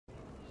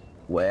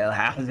Well,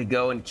 how's it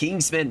going,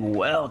 Kingsman?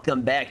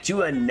 Welcome back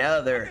to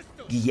another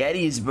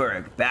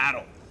Gettysburg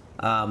battle.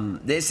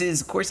 This is,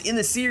 of course, in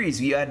the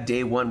series. We had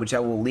day one, which I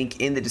will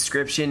link in the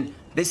description.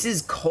 This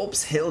is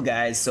Culps Hill,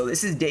 guys. So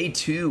this is day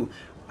two.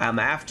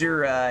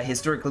 After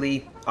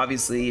historically,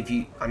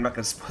 obviously, I'm not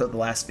going to spoil the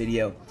last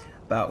video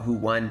about who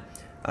won.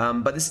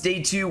 But this is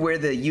day two, where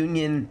the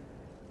Union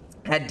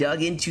had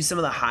dug into some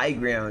of the high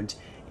ground,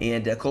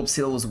 and Culps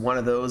Hill was one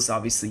of those.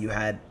 Obviously, you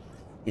had,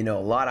 a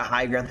lot of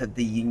high ground that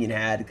the Union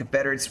had. The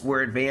Confederates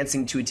were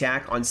advancing to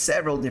attack on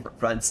several different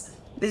fronts.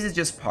 This is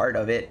just part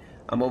of it.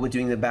 We'll be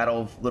doing the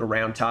Battle of Little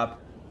Round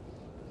Top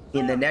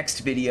in the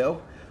next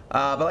video.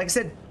 But like I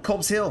said,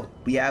 Culps Hill,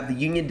 we have the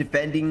Union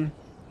defending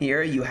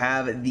here. You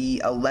have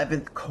the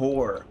 11th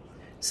Corps.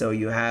 So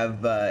you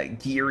have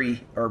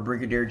Geary, or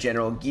Brigadier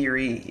General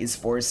Geary, his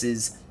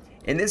forces.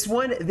 In this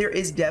one, there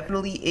is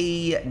definitely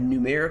a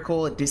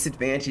numerical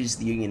disadvantage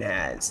the Union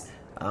has.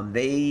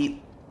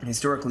 They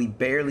historically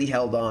barely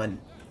held on,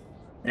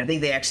 and I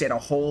think they actually had a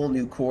whole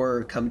new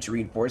corps come to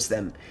reinforce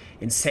them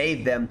and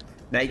save them.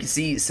 Now you can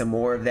see some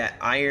more of that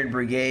Iron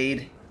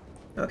Brigade.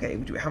 Okay,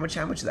 how much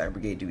of the Iron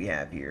Brigade do we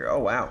have here? Oh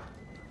wow,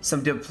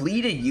 some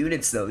depleted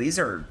units though. These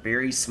are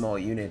very small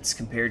units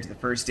compared to the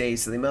first day,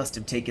 so they must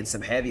have taken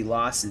some heavy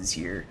losses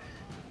here.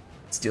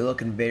 Still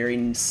looking very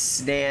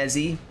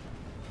snazzy.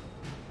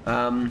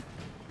 Probably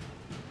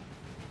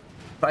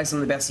some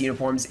of the best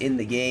uniforms in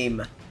the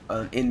game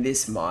in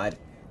this mod.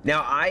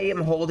 Now, I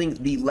am holding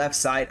the left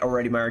side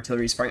already. My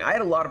artillery is firing. I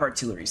had a lot of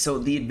artillery, so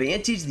the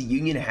advantage the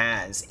Union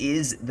has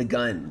is the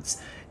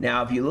guns.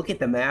 Now, if you look at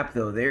the map,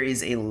 though, there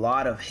is a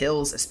lot of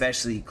hills,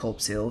 especially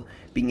Culps Hill,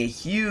 being a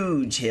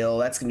huge hill.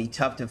 That's going to be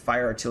tough to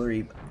fire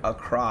artillery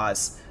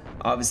across.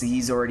 Obviously,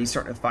 he's already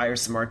starting to fire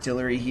some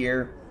artillery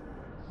here.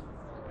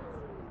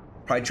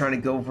 Probably trying to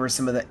go for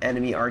some of the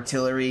enemy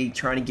artillery,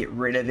 trying to get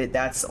rid of it.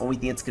 That's the only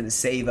thing that's going to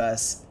save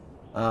us.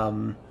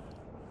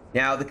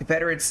 Now, the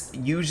Confederates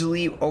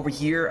usually over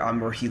here,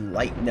 where he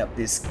lightened up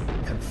this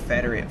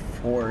Confederate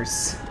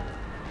force.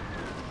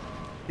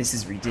 This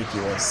is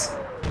ridiculous.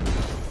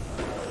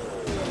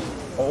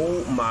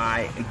 Oh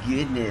my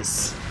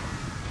goodness.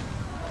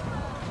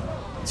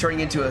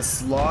 Turning into a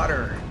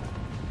slaughter.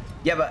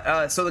 Yeah,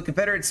 but so the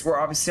Confederates were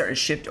obviously starting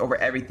to shift over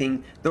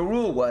everything. The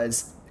rule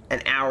was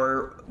an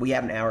hour. We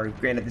have an hour.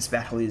 Granted, this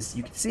battle is,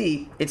 you can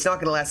see, it's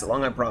not going to last that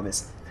long, I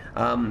promise.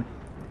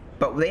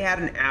 But they had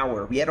an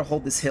hour. We had to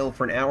hold this hill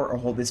for an hour or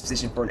hold this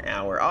position for an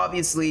hour.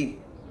 Obviously,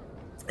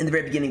 in the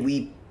very beginning,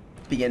 we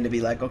began to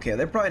be like, okay,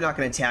 they're probably not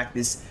going to attack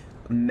this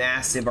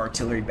massive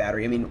artillery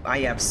battery. I mean,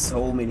 I have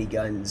so many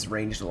guns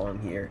ranged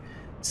along here.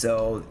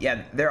 So,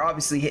 yeah, they're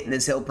obviously hitting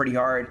this hill pretty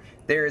hard.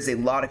 There is a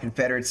lot of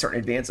Confederates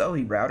starting to advance. Oh,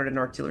 he routed an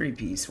artillery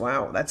piece.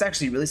 Wow, that's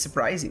actually really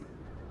surprising.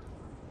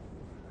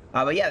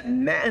 But yeah,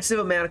 massive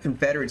amount of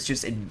Confederates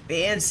just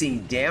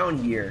advancing down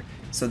here.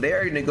 So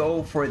they're going to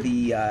go for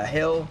the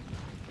hill.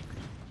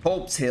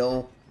 Culps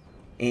Hill,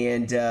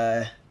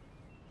 and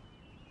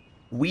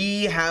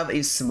we have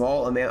a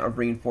small amount of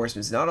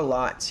reinforcements, not a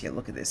lot. Yeah,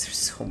 look at this. There's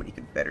so many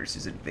Confederates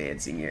just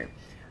advancing here.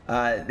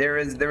 There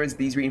is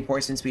these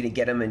reinforcements. We didn't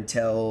get them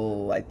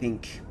until I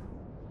think,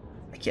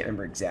 I can't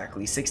remember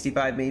exactly,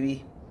 65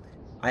 maybe.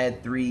 I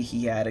had 3.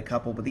 He had a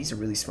couple, but these are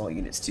really small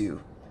units too.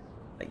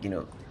 Like,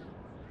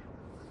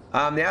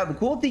 Now the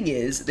cool thing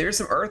is there's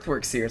some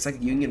earthworks here. It's like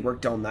the Union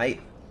worked all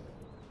night,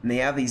 and they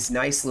have these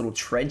nice little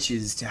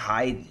trenches to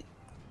hide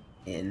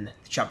in.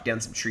 Chopped down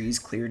some trees,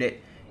 cleared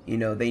it.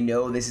 They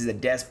know this is a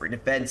desperate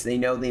defense. They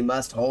know they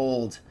must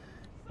hold,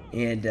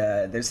 and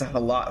there's not a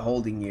lot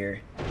holding here.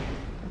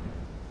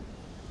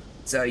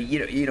 So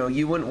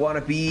you wouldn't want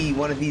to be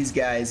one of these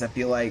guys, I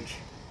feel like.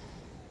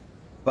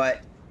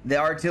 But the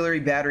artillery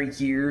battery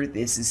here,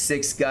 this is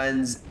 6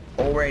 guns,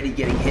 already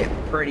getting hit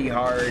pretty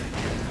hard.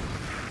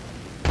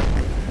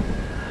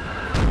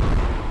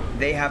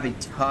 They have a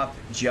tough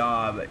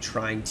job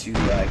trying to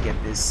get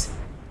this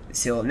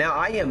hill. Now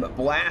I am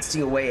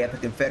blasting away at the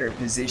Confederate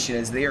position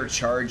as they are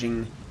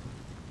charging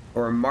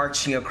or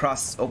marching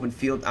across this open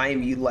field. I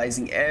am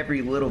utilizing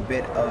every little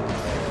bit of,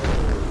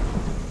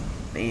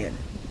 man,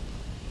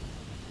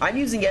 I'm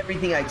using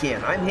everything I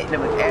can. I'm hitting them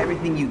with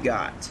everything you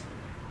got,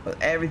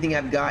 but everything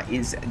I've got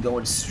is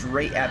going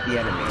straight at the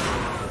enemy.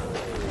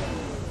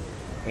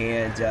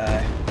 And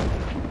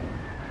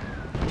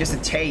just a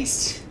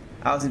taste.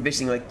 I was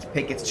envisioning like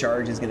Pickett's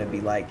charge is gonna be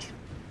like,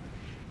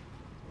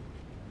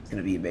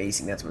 gonna be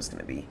amazing. That's what it's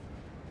gonna be.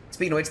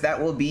 Speaking of which, that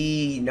will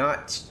be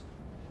not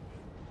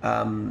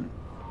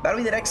that'll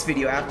be the next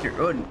video after.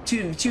 Oh,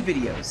 two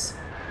videos.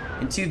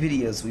 In 2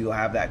 videos we will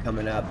have that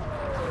coming up.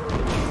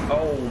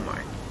 Oh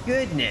my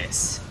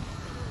goodness,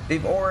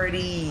 they've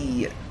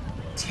already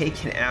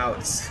taken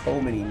out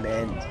so many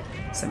men.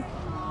 Some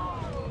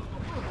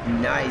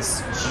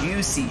nice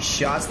juicy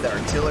shots of the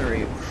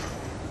artillery.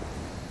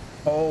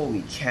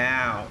 Holy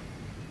cow.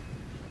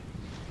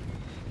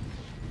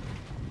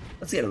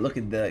 Let's get a look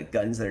at the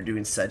guns that are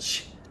doing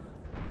such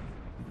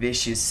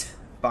vicious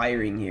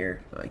firing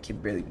here. Oh, I can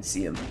barely even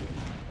see them.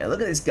 Yeah,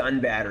 look at this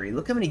gun battery.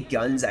 Look how many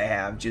guns I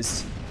have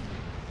just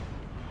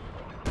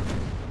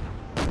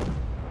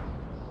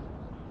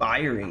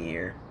firing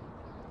here.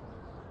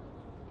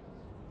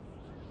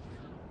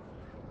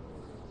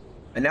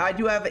 And now I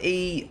do have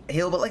a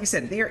hill, but like I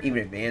said, they aren't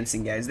even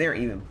advancing, guys. They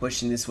aren't even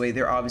pushing this way.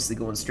 They're obviously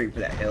going straight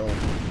for that hill.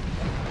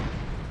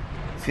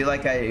 I feel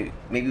like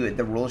maybe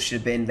the rule should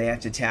have been they have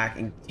to attack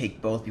and take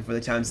both before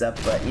the time's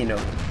up, but you know,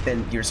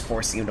 then you're just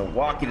forcing them to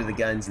walk into the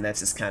guns, and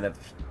that's just kind of...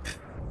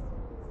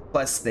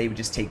 Plus, they would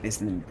just take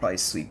this and then probably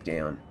sweep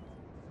down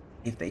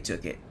if they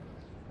took it.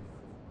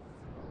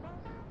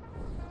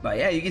 But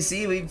yeah, you can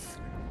see we've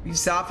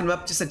softened them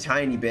up just a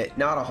tiny bit.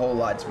 Not a whole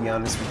lot, to be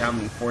honest, with how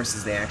many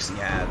forces they actually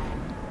have.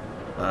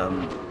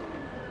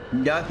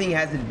 Nothing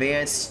has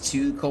advanced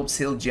to Culps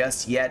Hill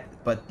just yet,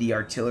 but the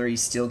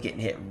artillery's still getting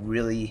hit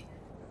really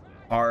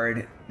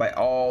hard by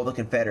all the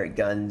Confederate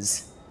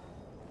guns.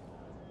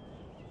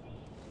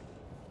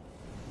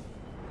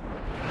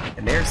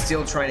 And they're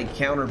still trying to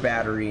counter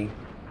battery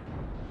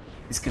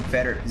this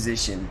Confederate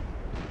position.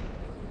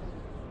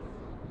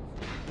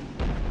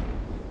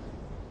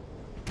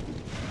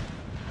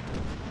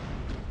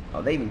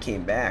 Oh, they even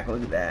came back.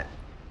 Look at that.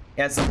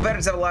 Yeah, so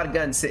Confederates have a lot of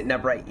guns sitting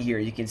up right here.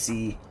 You can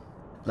see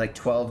like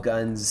 12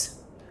 guns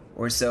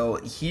or so.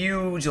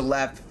 Huge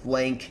left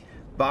flank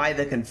by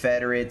the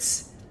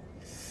Confederates.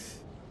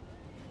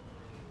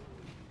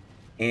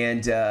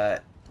 And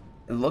it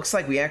looks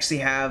like we actually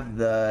have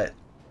the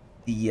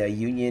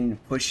Union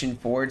pushing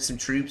forward some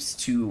troops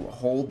to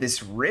hold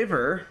this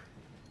river.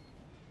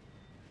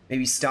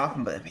 Maybe stop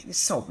them, but I mean, there's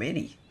so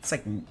many. It's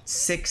like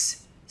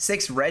six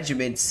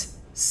regiments,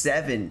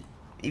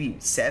 maybe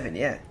seven,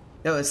 yeah.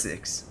 No, it's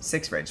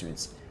six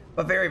regiments.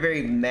 But very,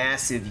 very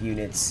massive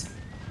units.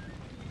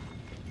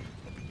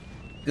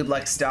 Good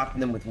luck stopping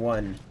them with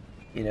one,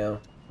 you know.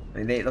 I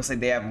mean, it looks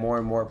like they have more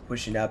and more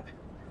pushing up.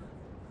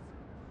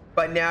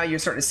 But now you're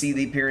starting to see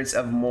the appearance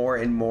of more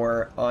and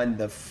more on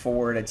the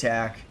forward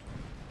attack.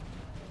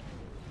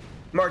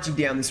 Marching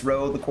down this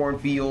road, the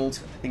cornfield.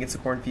 I think it's a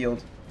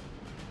cornfield.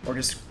 Or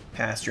just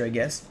pasture, I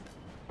guess.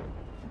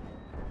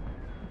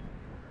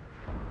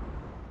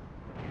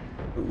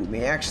 Ooh,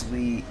 may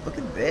actually... Look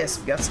at this.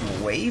 We got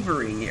some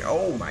wavering here.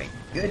 Oh my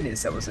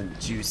goodness, that was a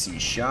juicy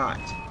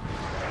shot.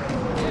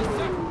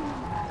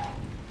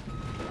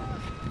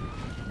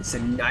 It's a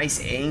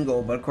nice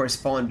angle, but of course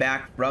falling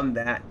back from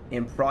that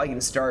and probably going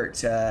to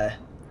start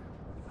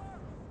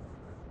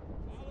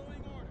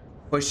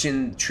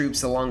pushing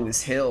troops along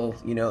this hill.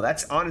 You know,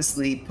 that's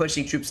honestly,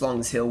 pushing troops along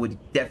this hill would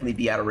definitely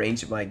be out of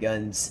range of my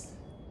guns.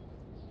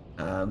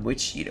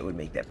 Which, you know, would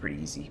make that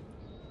pretty easy.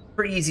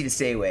 Pretty easy to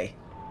stay away.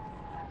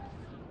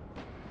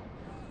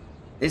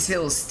 This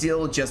hill is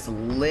still just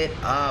lit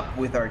up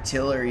with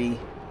artillery.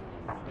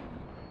 Am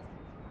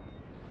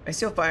I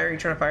still firing?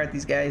 Trying to fire at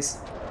these guys?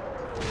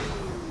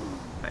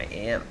 I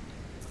am.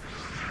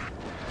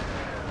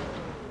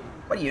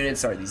 What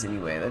units are these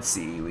anyway? Let's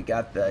see. We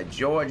got the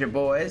Georgia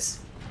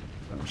boys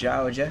from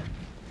Georgia.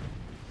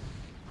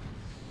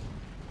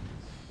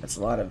 That's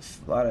a lot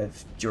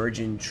of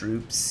Georgian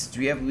troops. Do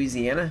we have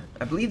Louisiana?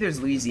 I believe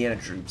there's Louisiana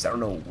troops. I don't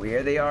know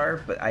where they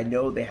are, but I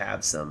know they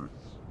have some.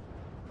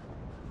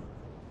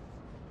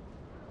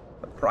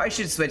 Probably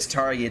should switch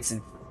targets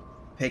and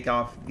pick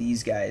off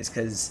these guys,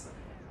 because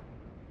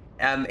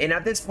and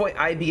at this point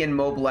I began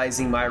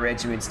mobilizing my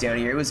regiments down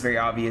here. It was very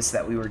obvious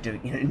that we were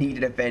gonna need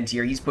to defend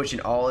here. He's pushing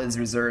all his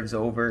reserves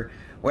over.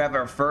 We have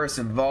our first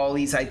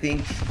volleys, I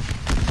think.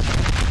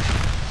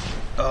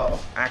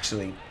 Oh,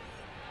 actually,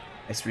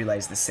 I just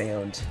realized the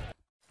sound.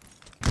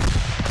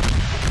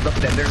 Look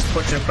at them, they're just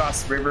pushing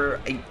across the river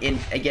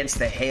against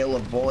the hail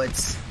of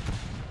bullets.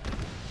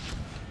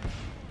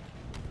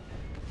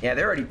 Yeah,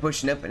 they're already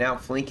pushing up and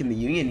outflanking the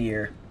Union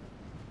here.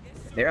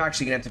 They're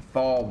actually gonna have to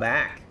fall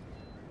back.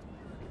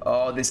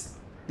 Oh, this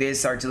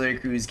artillery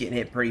crew is getting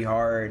hit pretty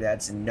hard.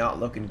 That's not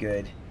looking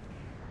good.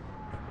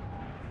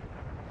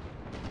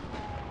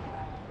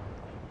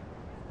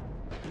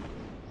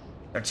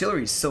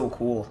 Artillery is so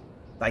cool.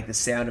 Like the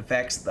sound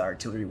effects, the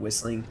artillery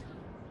whistling.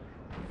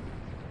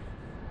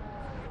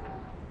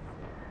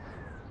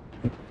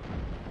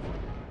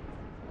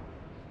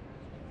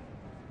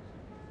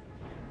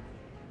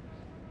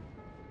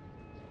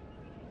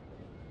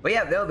 But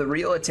yeah, though, the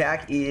real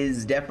attack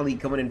is definitely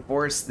coming in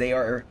force. They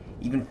are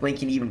even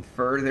flanking even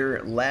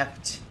further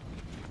left.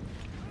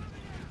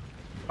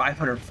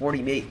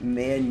 548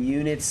 man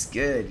units.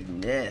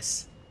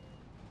 Goodness.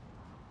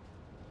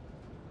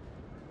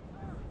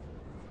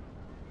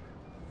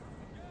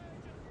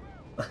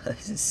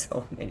 This is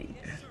so many.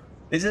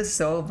 This is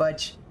so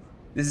much.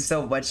 This is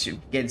so much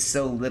against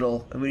so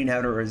little. We didn't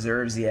have no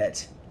reserves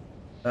yet.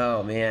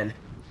 Oh, man.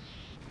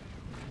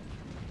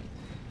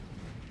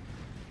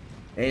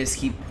 They just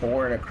keep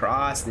pouring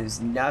across.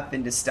 There's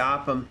nothing to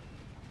stop them.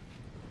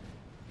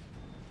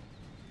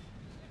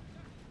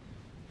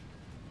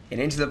 And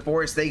into the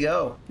forest they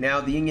go.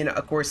 Now the Union,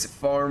 of course,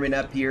 farming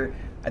up here.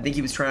 I think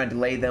he was trying to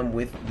delay them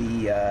with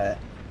the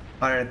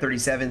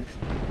 137th.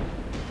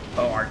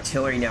 Oh,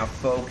 artillery now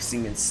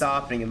focusing and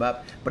softening him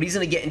up. But he's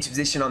going to get into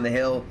position on the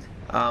hill.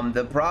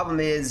 The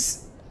problem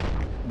is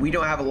we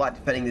don't have a lot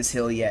defending this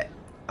hill yet.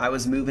 I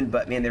was moving,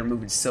 but man, they're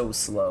moving so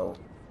slow.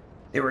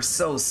 They were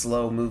so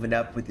slow moving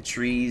up with the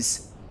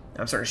trees.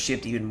 I'm starting to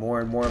shift even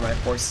more and more of my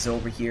forces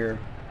over here.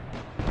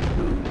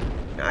 Ooh,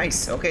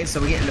 nice. Okay,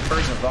 so we're getting the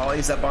first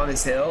volleys up on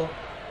this hill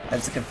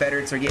as the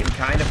Confederates are getting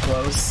kind of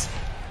close.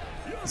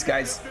 These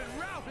guys...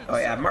 Oh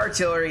yeah, my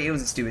artillery, it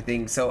was a stupid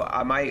thing. So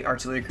my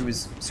artillery crew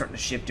was starting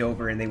to shift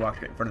over and they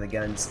walked right in front of the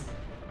guns.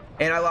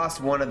 And I lost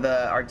one of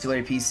the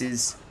artillery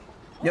pieces.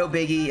 No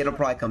biggie, it'll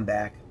probably come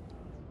back.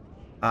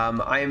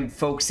 I am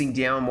focusing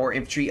down more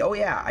infantry. Oh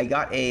yeah, I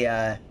got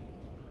a...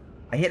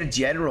 I hit a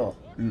general,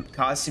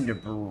 caused him to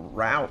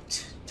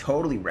rout,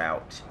 totally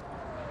rout.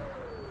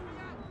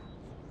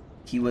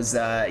 He was,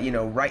 you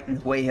know, right in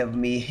the way of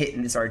me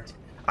hitting this art.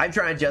 I'm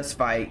trying to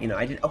justify, you know,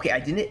 I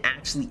didn't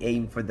actually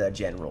aim for the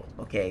general,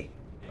 okay?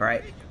 All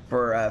right,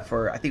 for I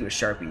think it was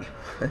Sharpie.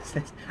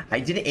 I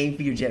didn't aim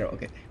for your general,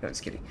 okay? No,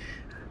 just kidding.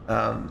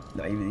 No,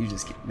 you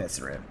just keep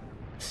messing around.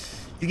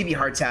 You give me a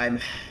hard time.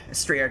 A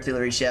stray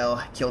artillery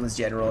shell, killing this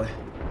general.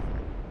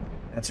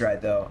 That's right,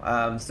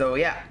 though. So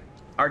yeah.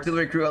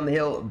 Artillery crew on the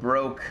hill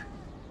broke.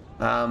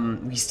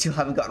 We still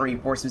haven't gotten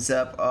reinforcements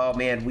up. Oh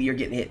man, we are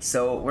getting hit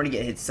so... We're gonna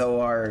get hit so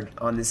hard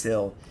on this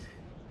hill.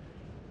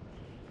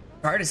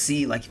 Hard to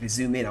see, like, if you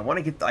zoom in. I want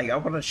to get, like, I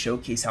want to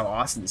showcase how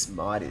awesome this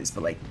mod is,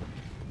 but, like...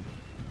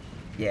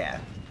 Yeah,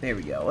 there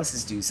we go. Let's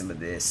just do some of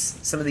this.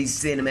 Some of these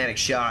cinematic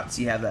shots.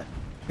 You have the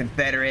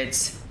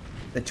Confederates,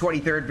 the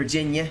 23rd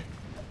Virginia,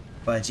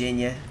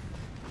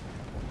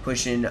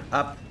 pushing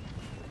up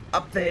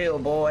the hill,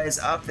 boys,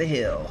 up the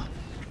hill.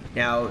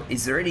 Now,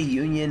 is there any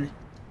Union?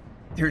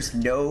 There's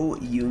no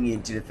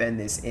Union to defend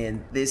this,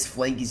 and this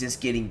flank is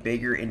just getting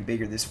bigger and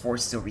bigger. This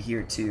force is over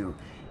here, too.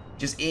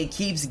 Just, it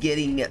keeps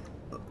getting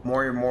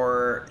more and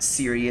more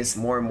serious,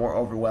 more and more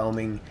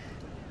overwhelming.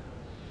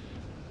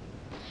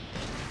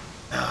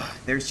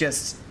 There's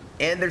just...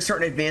 And they're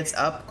starting to advance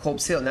up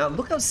Culps Hill. Now,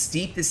 look how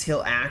steep this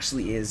hill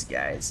actually is,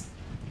 guys.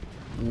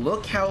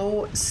 Look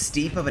how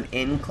steep of an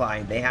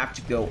incline they have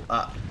to go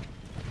up.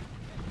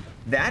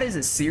 That is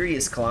a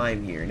serious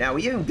climb here. Now,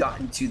 we haven't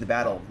gotten to the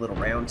Battle of Little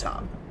Round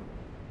Top,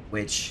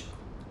 which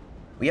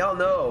we all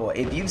know.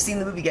 If you've seen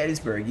the movie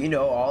Gettysburg, you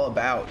know all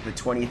about the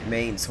 20th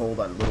Maine's hold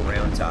on Little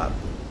Round Top.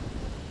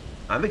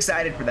 I'm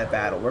excited for that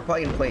battle. We're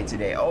probably going to play it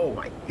today. Oh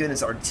my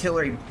goodness,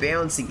 artillery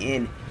bouncing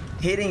in,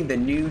 hitting the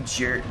New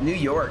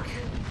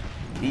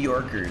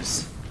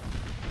Yorkers.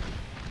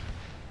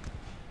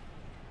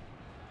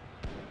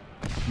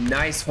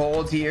 Nice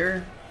hold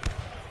here.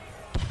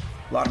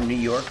 A lot of New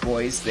York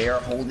boys, they are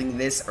holding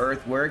this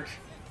earthwork.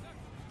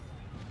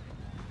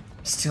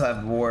 Still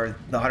have more,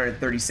 the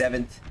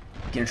 137th.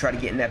 Gonna try to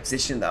get in that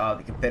position. Oh,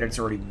 the Confederates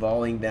are already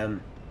volleying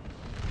them.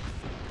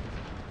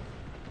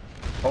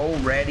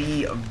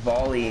 Already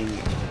volleying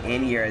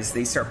in here as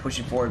they start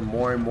pushing forward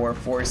more and more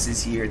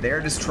forces here.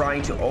 They're just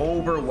trying to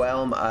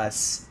overwhelm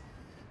us.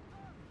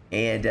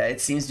 And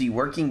it seems to be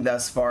working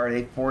thus far.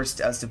 They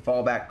forced us to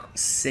fall back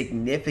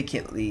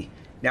significantly.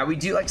 Now we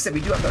do, like I said,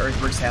 we do have the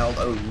earthworks held.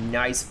 Oh,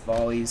 nice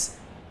volleys.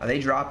 Are they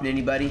dropping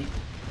anybody?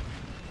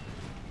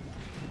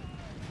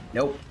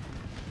 Nope.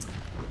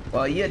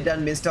 Well, you had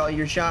done missed all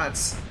your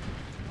shots.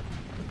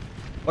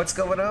 What's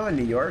going on,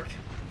 New York?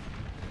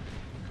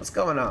 What's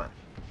going on?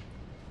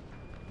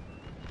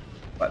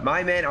 But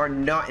my men are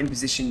not in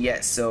position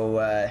yet,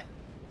 so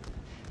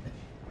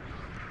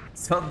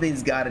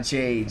something's got to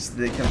change.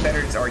 The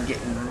Confederates are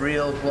getting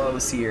real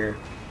close here.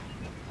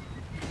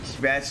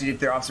 Imagine if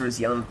their officer was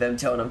yelling at them,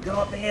 telling them, go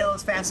up the hill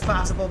as fast as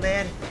possible,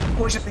 man.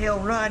 Push up the hill,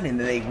 run. And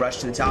then they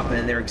rush to the top, and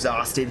then they're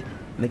exhausted.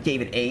 And they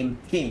can't even aim,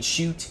 can't even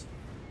shoot.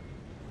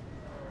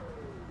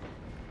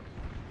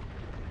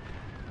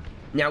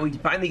 Now, we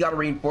finally got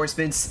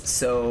reinforcements,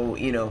 so,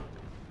 you know,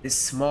 this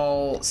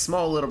small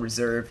little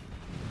reserve.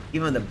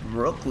 Even the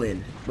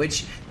Brooklyn,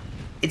 which,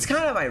 it's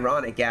kind of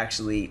ironic,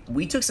 actually.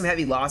 We took some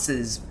heavy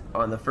losses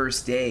on the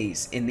first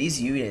days, and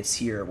these units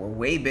here were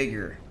way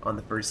bigger on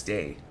the first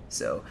day.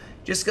 So,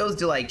 just goes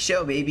to, like,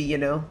 show, maybe, you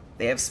know,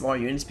 they have small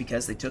units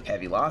because they took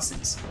heavy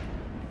losses.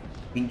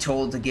 Being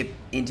told to get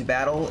into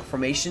battle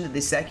formation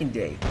the second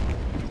day.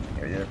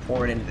 They're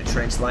pouring into the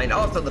trench line.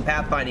 Also, the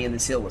pathfinding in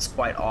this hill was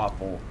quite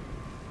awful.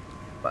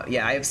 But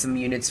yeah, I have some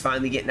units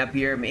finally getting up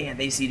here. Man,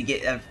 they seem to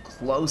get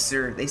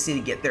closer. They seem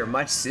to get there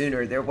much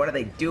sooner. What are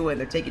they doing?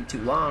 They're taking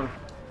too long.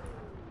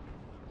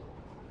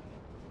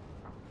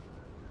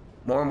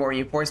 More and more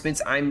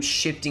reinforcements. I'm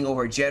shifting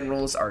over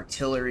generals,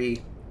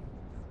 artillery.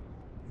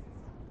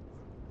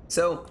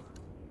 So,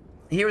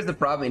 here's the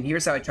problem, and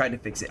here's how I tried to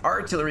fix it.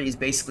 Our artillery is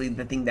basically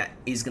the thing that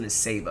is going to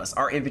save us.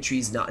 Our infantry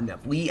is not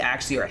enough. We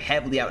actually are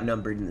heavily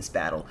outnumbered in this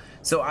battle.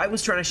 So I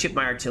was trying to shift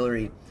my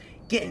artillery,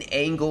 get an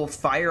angle,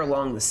 fire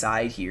along the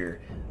side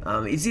here.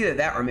 It's either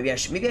that or maybe I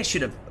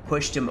should have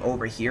pushed him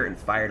over here and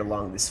fired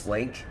along this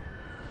flank.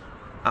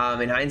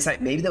 In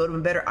hindsight, maybe that would have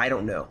been better. I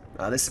don't know.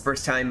 This is the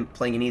first time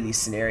playing any of these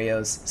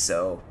scenarios,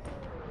 so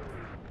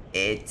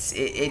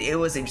it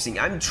was interesting.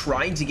 I'm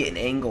trying to get an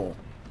angle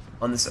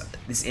on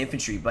this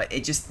infantry, but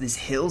this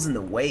hill's in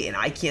the way, and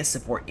I can't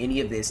support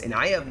any of this. And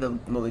I have the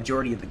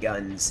majority of the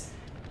guns.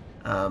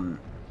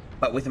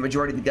 But with the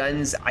majority of the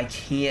guns, I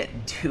can't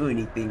do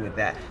anything with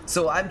that.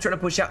 So I'm trying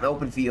to push out in the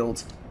open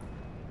field.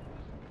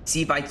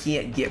 See if I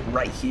can't get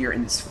right here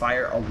in this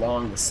fire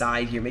along the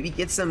side here. Maybe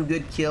get some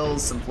good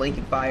kills, some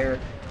flanking fire.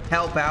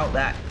 Help out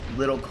that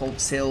little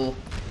Culps Hill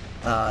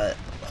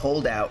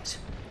holdout.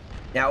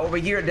 Now over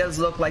here, it does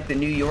look like the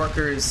New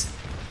Yorkers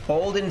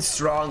holding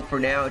strong for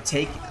now.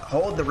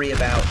 Hold the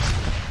reabout.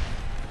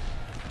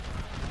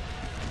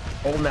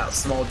 Holding that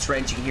small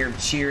trench. You can hear them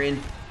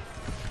cheering.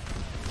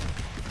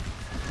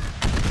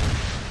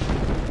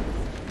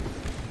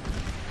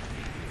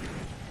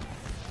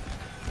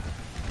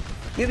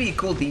 It'd be a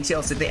cool detail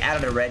if they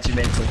added a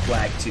regimental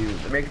flag too.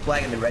 The American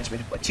flag and the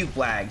regimental flag, 2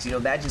 flags. You know,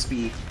 that'd just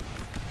be.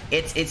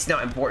 It's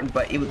not important,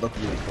 but it would look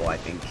really cool, I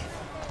think.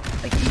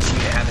 Like each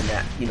unit having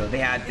that. You know, they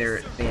had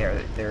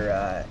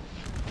their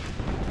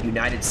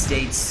United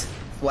States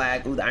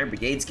flag. Ooh, the Iron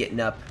Brigade's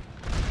getting up.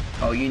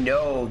 Oh, you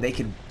know they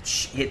could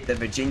hit the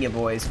Virginia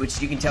boys,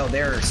 which you can tell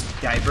they're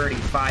diverting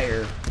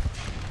fire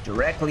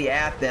directly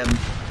at them.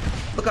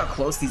 Look how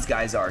close these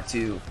guys are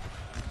too.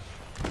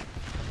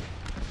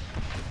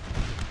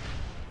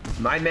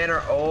 My men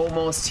are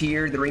almost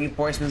here. The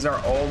reinforcements are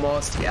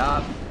almost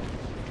up.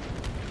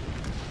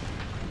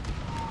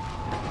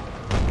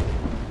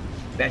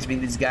 Imagine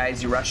being these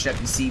guys, you rush up,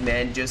 you see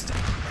men just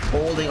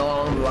holding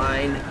along the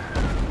line.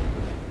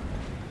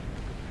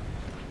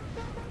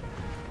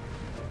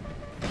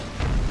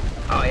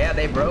 Oh yeah,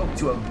 they broke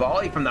to a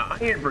volley from the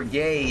Iron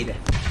Brigade.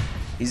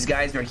 These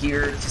guys are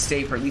here to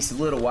stay for at least a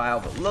little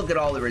while, but look at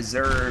all the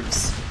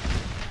reserves.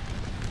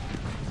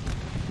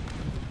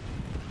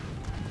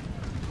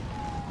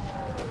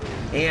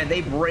 And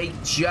they break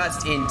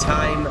just in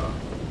time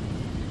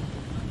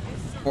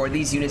for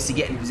these units to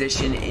get in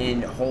position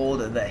and hold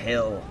the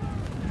hill.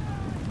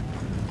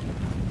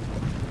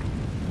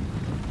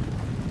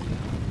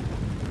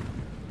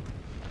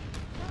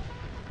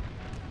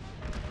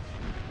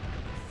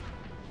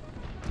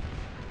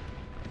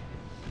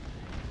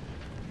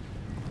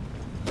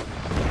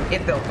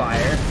 If they'll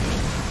fire.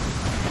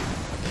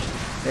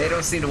 They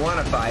don't seem to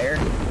want to fire.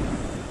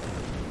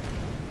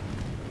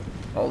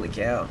 Holy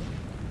cow.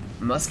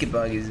 Musket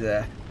bug is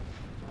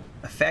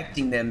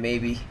affecting them,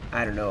 maybe.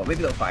 I don't know.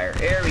 Maybe they'll fire.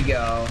 There we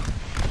go.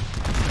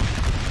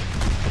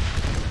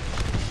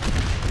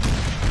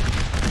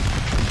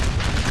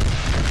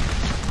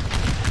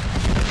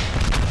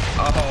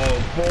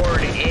 Oh,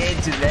 poured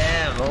into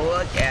them.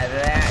 Look at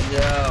that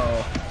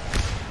go.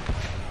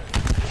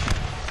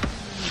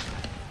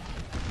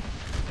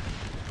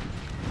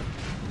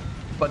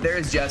 But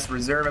there's just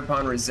reserve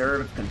upon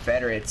reserve of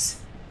Confederates.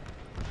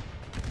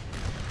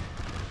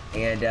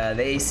 And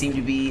they seem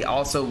to be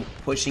also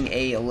pushing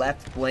a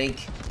left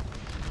flank.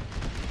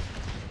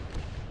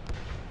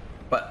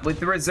 But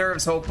with the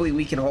reserves, hopefully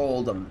we can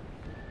hold them.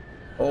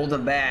 Hold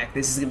them back.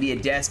 This is going to be a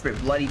desperate,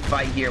 bloody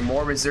fight here.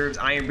 More reserves.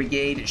 Iron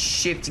Brigade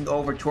shifting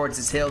over towards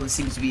this hill. This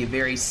seems to be a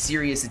very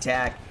serious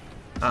attack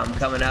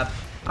coming up.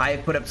 I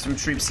have put up some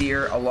troops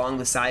here along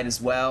the side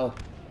as well,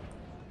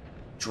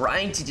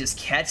 trying to just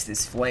catch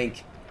this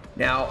flank.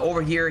 Now,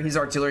 over here, his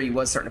artillery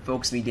was starting to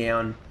focus me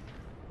down,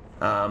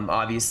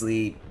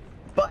 obviously.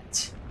 But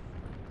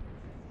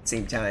at the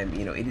same time,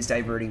 you know, it is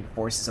diverting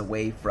forces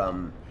away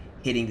from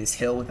hitting this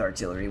hill with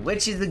artillery,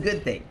 which is a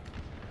good thing.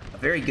 A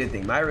very good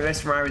thing. My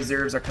rest of my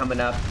reserves are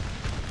coming up.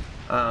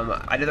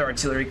 Another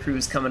artillery crew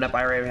is coming up.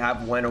 I already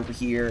have one over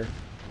here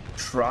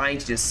trying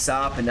to just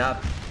soften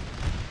up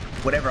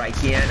whatever I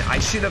can. I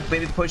should have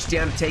maybe pushed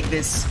down to take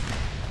this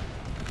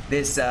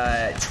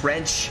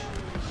trench.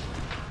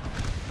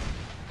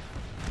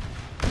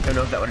 Don't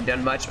know if that would have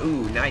done much.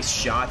 Ooh, nice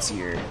shots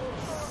here.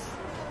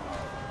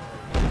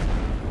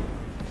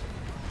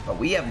 But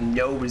we have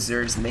no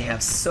reserves, and they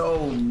have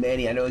so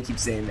many. I know I keep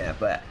saying that,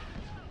 but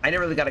I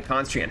never really got to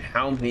concentrate on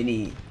how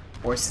many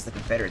forces the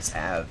Confederates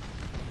have.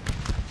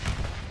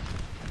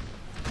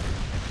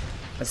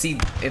 Let's see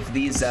if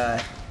these, I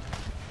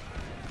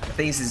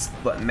think this is,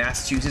 what,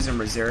 Massachusetts and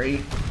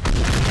Missouri?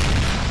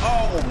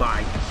 Oh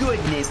my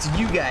goodness,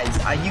 you guys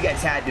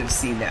had to have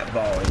seen that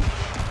volley.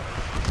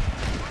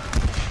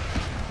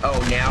 Oh,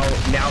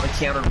 now the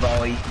counter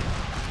volley.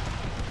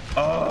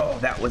 Oh,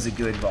 that was a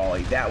good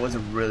volley. That was a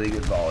really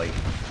good volley.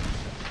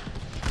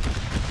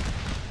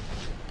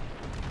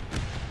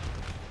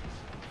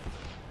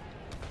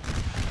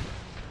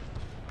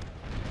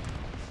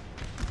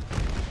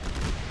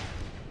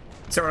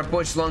 So I'm gonna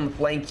push along the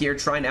flank here,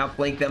 trying to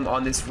outflank them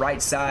on this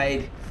right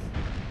side.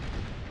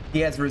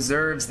 He has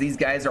reserves. These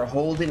guys are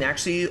holding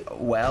actually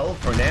well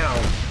for now.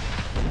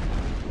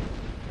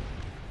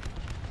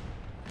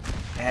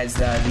 As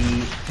the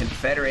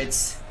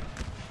Confederates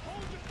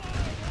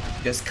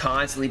just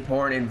constantly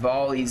pouring in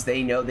volleys.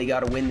 They know they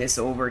got to win this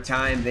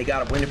overtime. They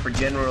got to win it for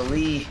General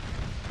Lee.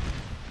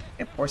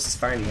 And forces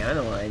firing behind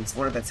the lines.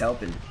 Wonder if that's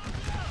helping.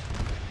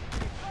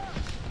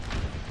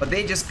 But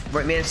they just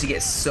managed to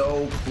get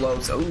so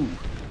close. Ooh.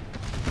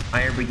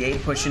 Iron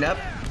Brigade pushing up.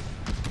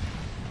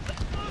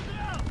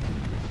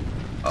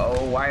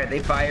 Oh, why are they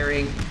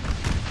firing?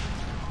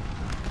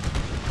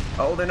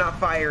 Oh, they're not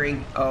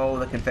firing. Oh,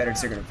 the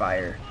Confederates are going to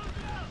fire.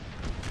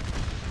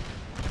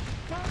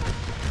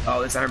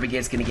 Oh, this Iron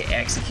Brigade's gonna get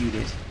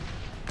executed.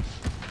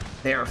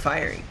 They aren't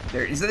firing.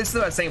 This is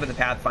what I was saying about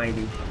the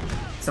pathfinding.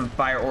 Some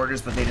fire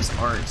orders, but they just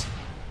aren't.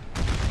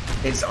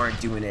 They just aren't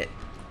doing it.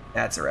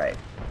 That's all right.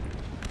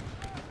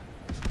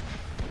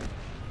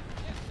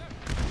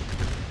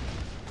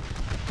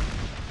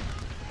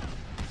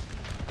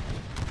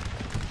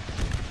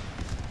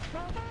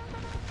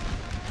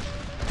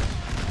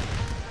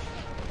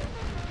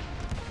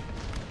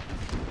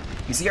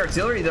 You see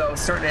artillery though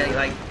starting to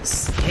like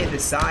hit the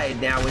side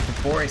now with the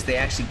forest. They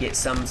actually get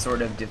some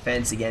sort of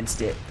defense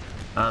against it.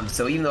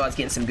 So even though I was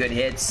getting some good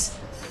hits,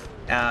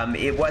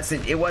 it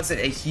wasn't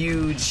a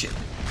huge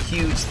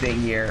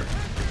thing here.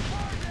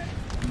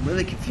 I'm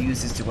really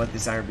confused as to what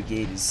this Iron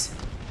Brigade is.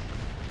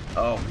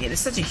 Oh man,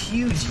 it's such a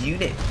huge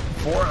unit.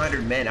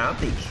 400 men. I don't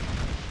think.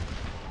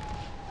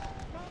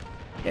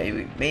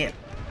 Yeah, man.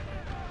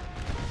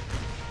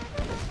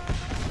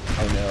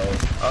 Oh no.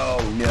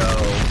 Oh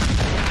no.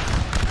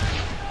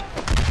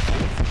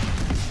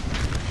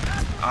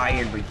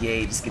 Iron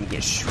Brigade is gonna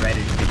get shredded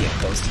if they get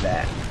close to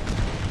that.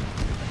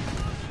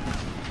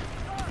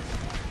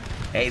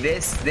 Hey,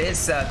 this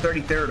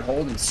 33rd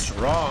holding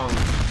strong.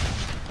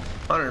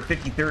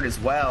 153rd as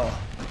well.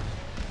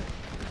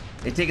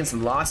 They've taken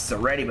some losses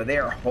already, but they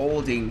are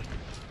holding.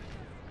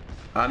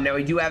 Now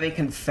we do have a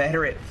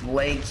Confederate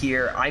flank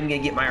here. I'm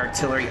gonna get my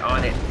artillery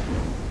on it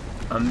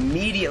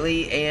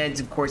immediately, and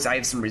of course I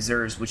have some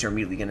reserves which are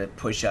immediately gonna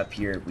push up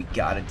here. We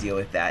gotta deal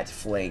with that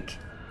flank.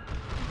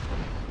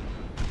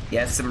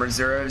 Yes, some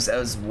reserves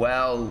as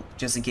well,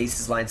 just in case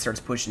this line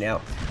starts pushing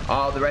out.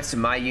 All the rest of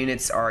my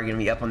units are going to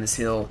be up on this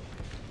hill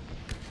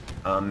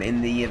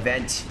in the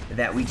event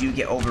that we do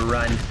get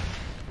overrun.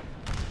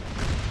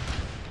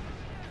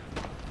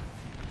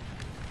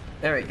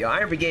 There we go.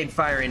 Iron Brigade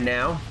firing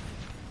now.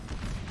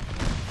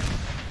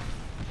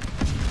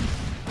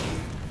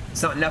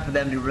 It's not enough of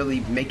them to really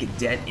make a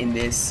dent in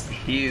this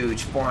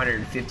huge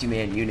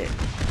 450-man unit.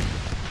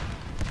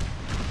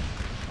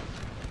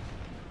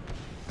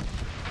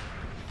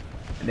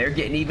 And they're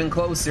getting even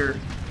closer.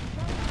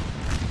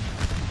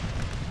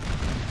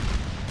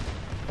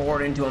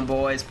 Pour it into them,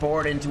 boys.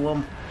 Pour it into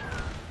them.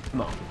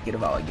 Come on, get a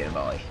volley, get a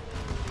volley.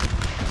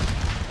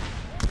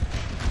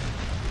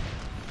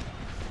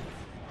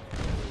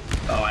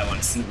 Oh, I want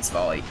to see this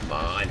volley. Come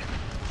on.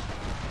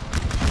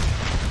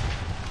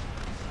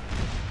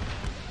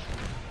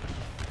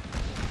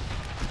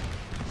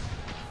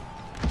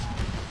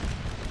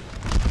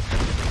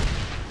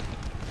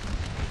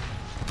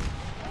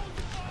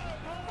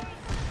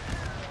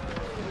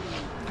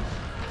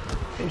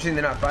 Interesting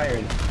they're not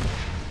firing.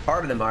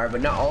 Part of them are,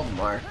 but not all of them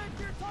are.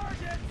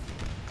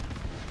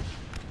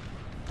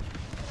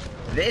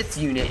 This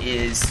unit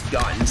is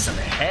gotten some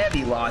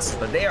heavy losses,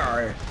 but they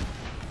are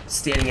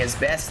standing as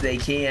best they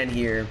can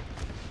here.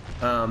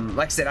 Like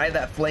I said, I have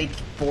that flank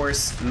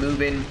force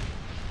moving.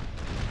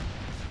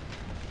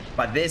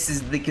 But this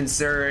is the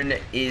concern,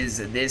 is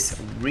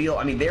this real?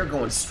 I mean, they're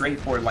going straight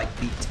for like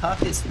the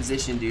toughest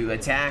position to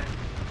attack.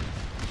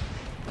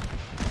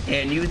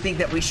 And you would think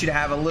that we should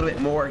have a little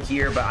bit more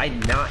here, but I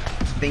do not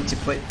think to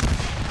put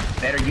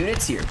better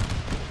units here.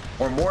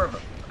 Or more of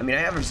them. I mean, I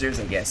have reserves,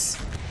 I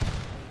guess.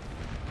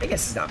 I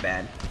guess it's not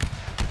bad.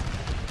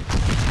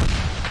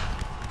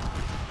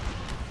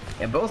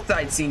 And both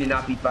sides seem to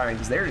not be firing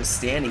because they're just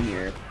standing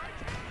here,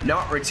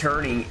 not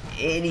returning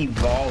any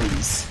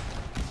volleys.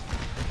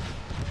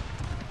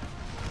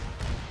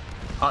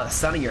 Oh, the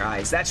sun in your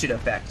eyes. That should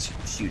affect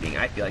shooting.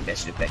 I feel like that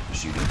should affect the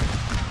shooting.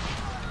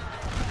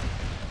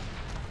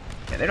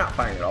 Yeah, they're not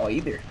firing at all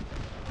either.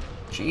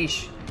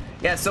 Sheesh.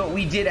 Yeah, so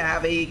we did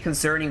have a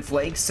concerning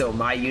flank, so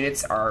my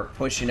units are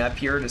pushing up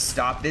here to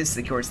stop this.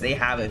 Of course, they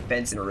have a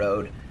fence and a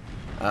road.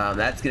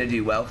 That's going to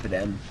do well for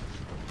them.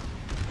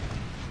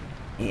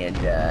 And,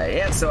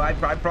 yeah, so I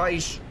probably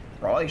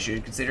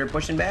should consider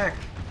pushing back.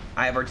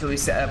 I have artillery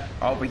set up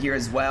over here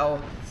as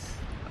well.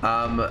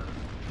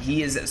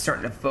 He is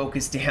starting to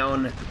focus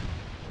down.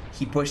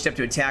 He pushed up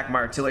to attack my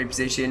artillery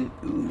position.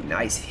 Ooh,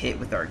 nice hit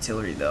with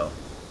artillery, though.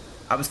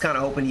 I was kind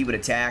of hoping he would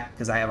attack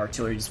because I have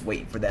artillery just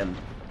waiting for them.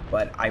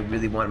 But I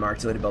really want my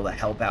artillery to be able to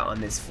help out on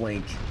this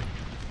flank.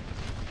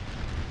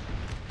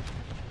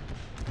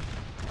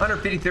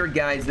 153rd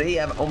guys, they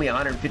have only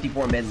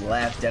 154 men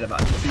left out of about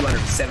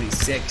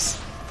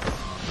 276.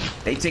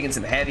 They've taken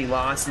some heavy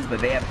losses, but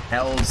they have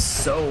held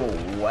so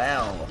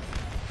well.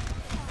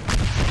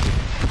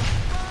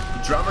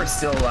 The drummer's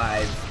still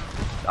alive.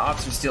 The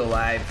officer's still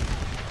alive.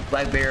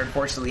 Flag bearer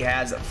unfortunately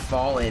has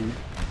fallen.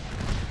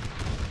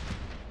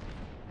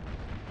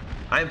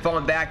 I'm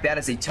falling back. That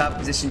is a tough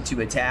position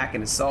to attack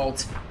and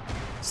assault.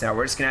 So now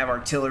we're just gonna have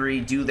artillery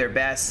do their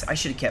best. I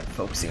should have kept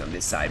focusing on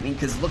this side. I mean,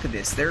 because look at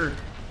this. They're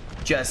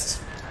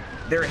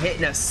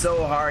hitting us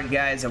so hard,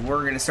 guys, and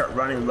we're gonna start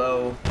running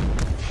low.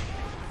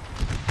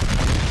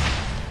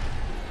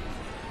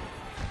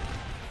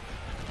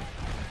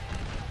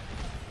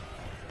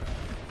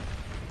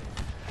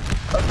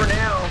 But for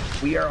now,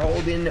 we are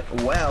holding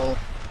well.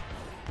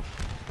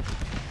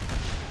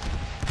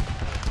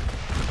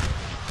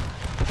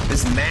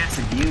 This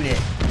massive unit,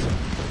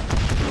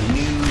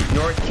 new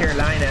North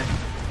Carolina.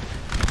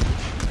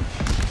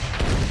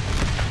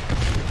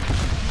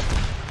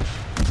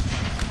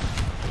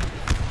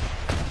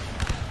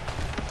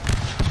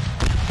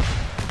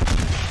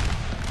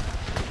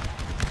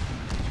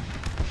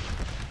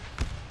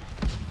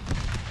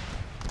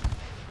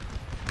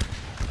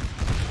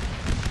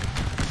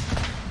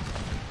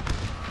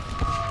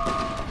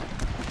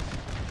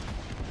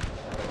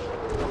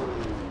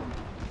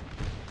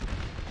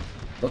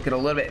 Looking a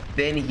little bit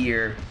thin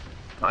here.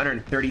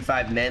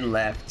 135 men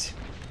left.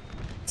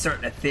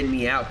 Starting to thin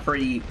me out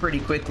pretty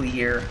quickly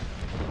here.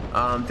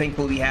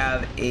 Thankfully we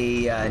have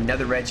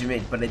another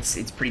regiment, but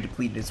it's pretty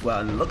depleted as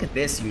well. And look at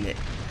this unit,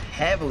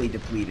 heavily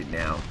depleted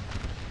now.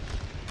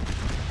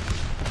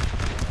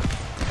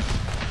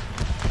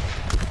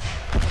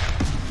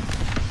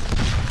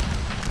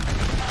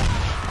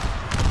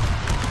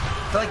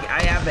 I feel like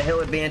I have the hill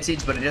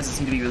advantage, but it doesn't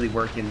seem to be really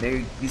working.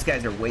 These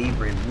guys are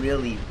wavering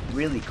really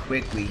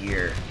quickly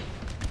here.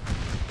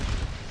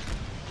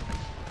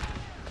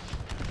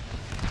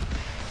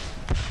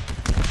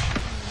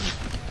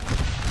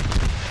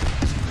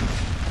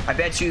 I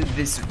bet you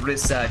this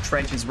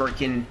trench is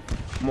working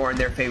more in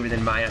their favor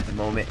than mine at the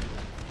moment.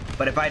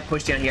 But if I had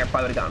pushed down here, I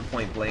probably would have gotten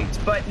point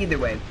blanked. But either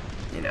way,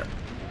 you know,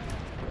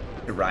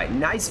 you're right.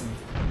 Nice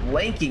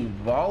flanking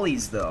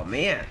volleys, though,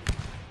 man.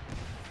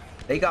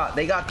 They got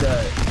the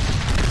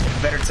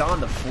Confederates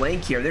on the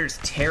flank here. They're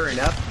just tearing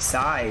up the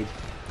side.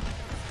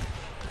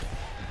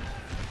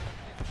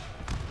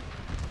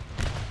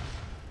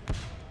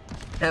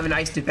 I have a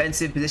nice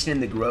defensive position in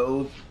the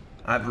Grove.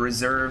 I've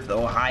reserved the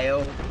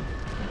Ohio.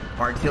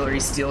 Artillery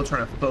still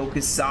trying to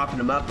focus, soften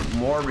them up.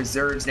 More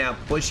reserves now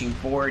pushing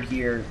forward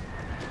here.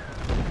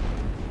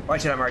 Why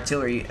should I have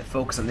artillery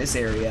focus on this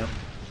area?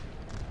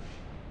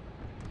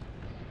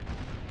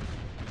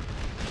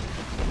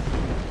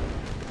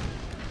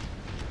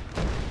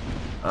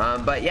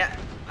 But yeah,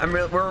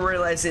 we're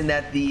realizing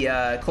that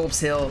the Culps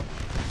Hill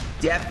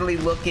definitely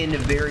looking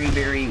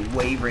very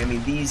wavering. I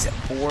mean, these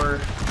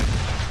four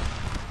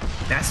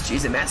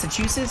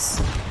Massachusetts?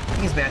 I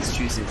think it's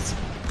Massachusetts.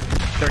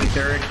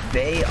 33rd,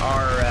 they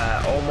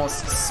are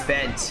almost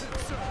spent,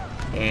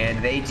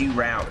 and they do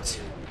rout.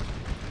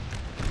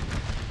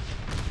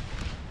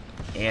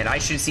 And I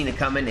should have seen it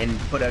coming and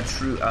put a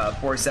true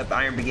force up. The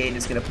Iron Brigade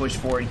is going to push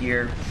forward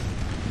here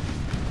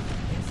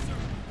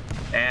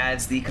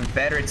as the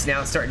Confederates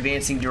now start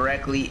advancing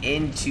directly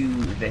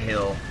into the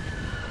hill.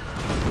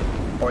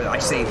 Or I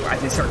should say,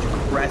 as they start to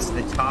crest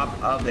the top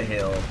of the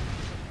hill.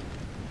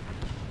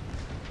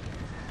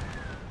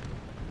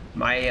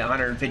 My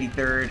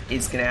 153rd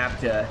is going to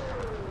have to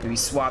maybe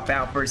swap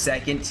out for a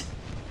second.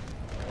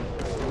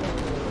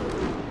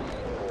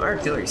 My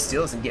artillery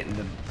still isn't getting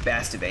the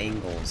best of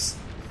angles.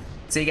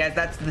 So, guys,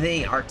 that's the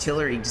thing.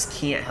 Artillery just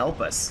can't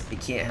help us.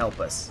 It can't help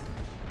us.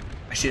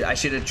 I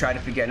should have tried to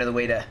figure out another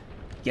way to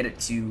get it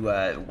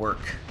to work.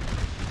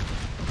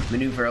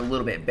 Maneuver a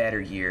little bit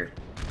better here.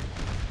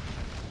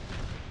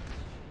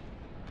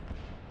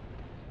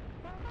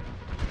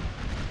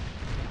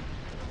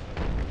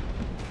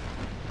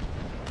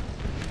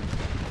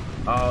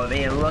 Oh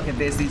man, look at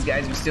this. These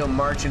guys are still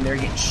marching. They're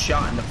getting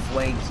shot in the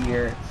flank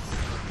here.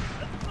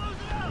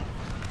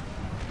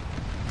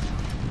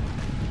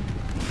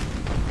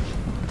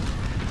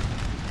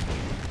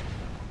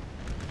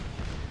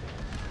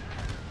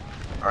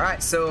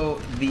 Alright, so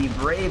the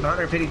brave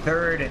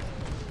 153rd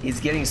is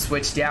getting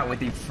switched out with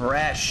the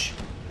fresh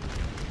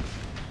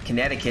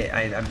Connecticut.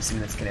 I'm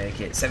assuming that's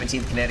Connecticut.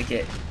 17th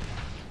Connecticut.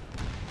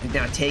 They've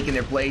now taken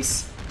their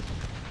place.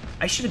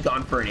 I should have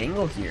gone for an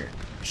angle here.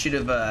 I should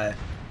have,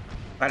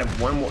 if I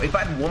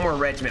had one more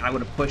regiment, I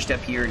would have pushed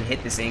up here and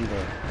hit this angle.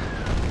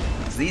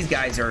 So these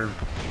guys are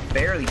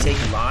barely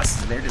taking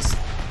losses, and they're just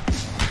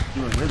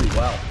doing really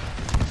well.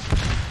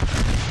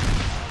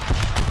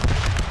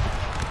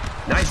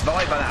 Nice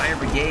volley by the Iron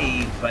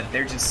Brigade, but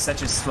they're just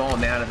such a small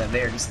amount of them.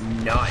 They're just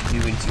not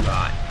doing too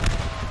hot.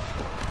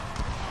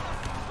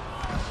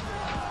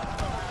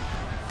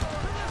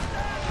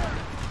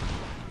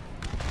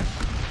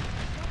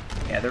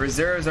 Yeah, the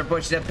reserves are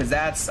pushing up because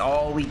that's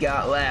all we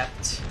got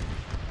left.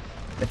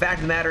 The fact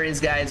of the matter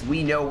is, guys,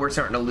 we know we're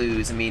starting to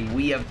lose. I mean,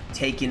 we have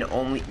taken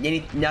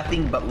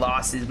nothing but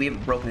losses. We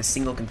haven't broken a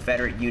single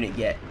Confederate unit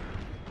yet.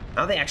 I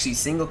don't think actually a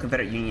single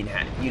Confederate unit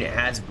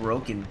has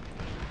broken.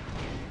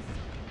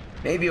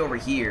 Maybe over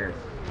here.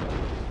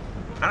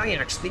 I don't even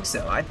actually think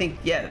so. I think,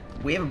 yeah,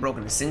 we haven't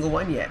broken a single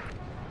one yet.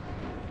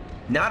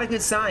 Not a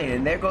good sign,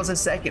 and there goes a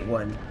second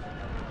one.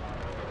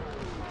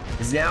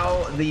 Because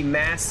now the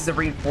masses of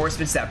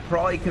reinforcements that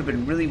probably could have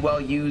been really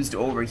well used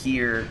over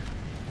here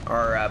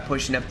are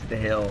pushing up to the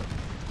hill.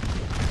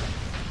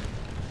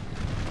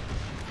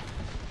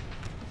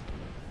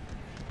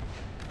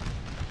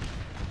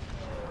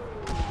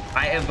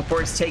 I have, of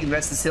course, taken the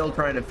rest of this hill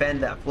trying to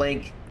defend that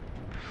flank.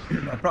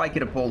 I probably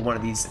could have pulled one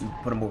of these and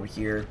put them over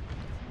here,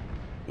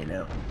 you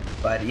know.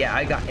 But yeah,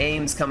 I got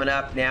Ames coming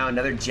up now,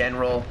 another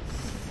general.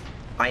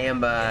 I am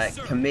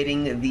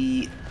committing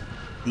the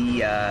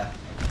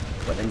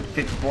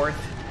 54th.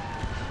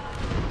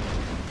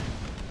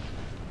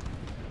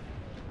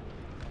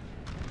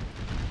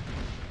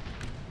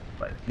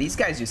 These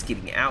guys just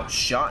getting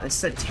outshot. This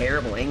is a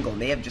terrible angle,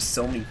 and they have just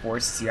so many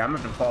forces here. I'm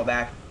going to fall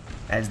back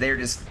as they're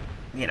just...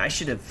 Man, I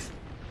should have...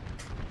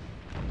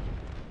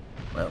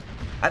 Well,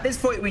 at this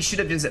point, we should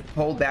have just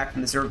pulled back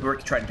from this earthwork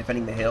and tried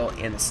defending the hill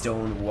and the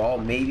stone wall,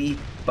 maybe.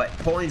 But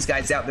pulling these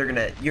guys out, you're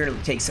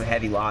gonna take some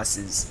heavy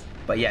losses.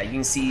 But yeah, you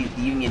can see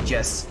the Union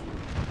just...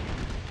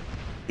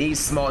 These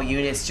small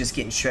units just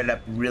getting shredded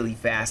up really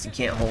fast and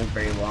can't hold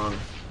very long.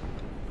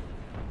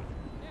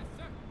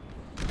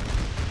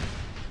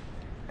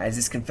 As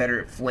this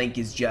Confederate flank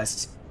is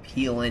just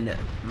peeling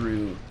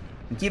through.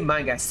 And keep in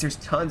mind, guys, there's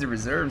tons of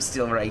reserves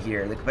still right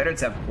here. The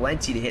Confederates have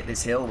plenty to hit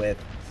this hill with.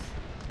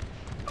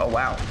 Oh,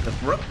 wow. The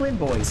Brooklyn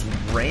boys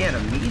ran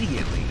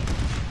immediately.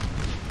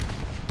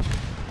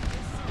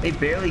 They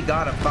barely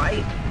got a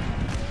fight.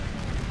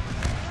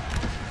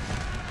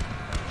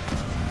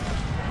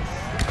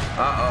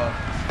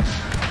 Uh-oh.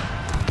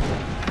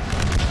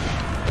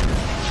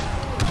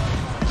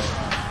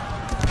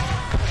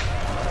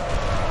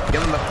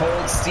 Give him the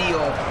cold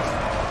steel.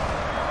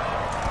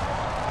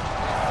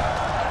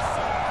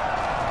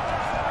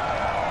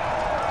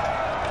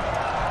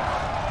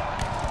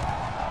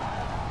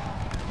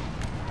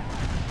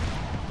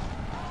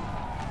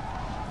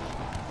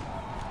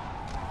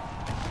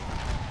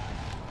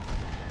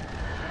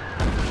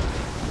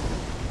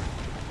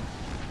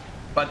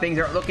 But things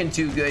aren't looking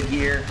too good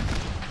here.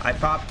 I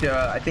popped,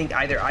 I think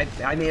either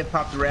I may have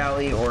popped a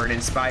rally or an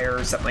inspire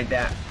or something like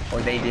that.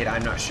 Or they did,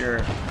 I'm not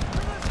sure.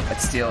 But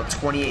still,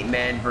 28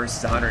 men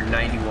versus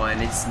 191,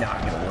 it's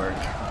not going to work.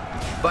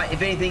 But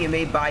if anything, it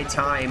may buy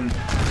time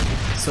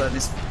so that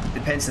the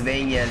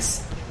Pennsylvania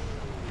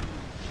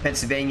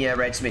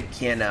regiment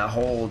can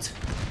hold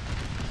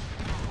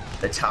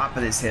the top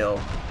of this hill.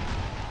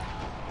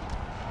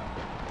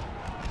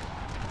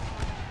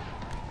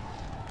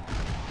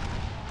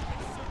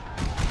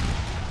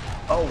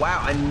 Oh,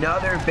 wow,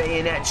 another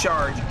bayonet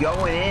charge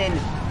going in,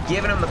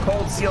 giving them the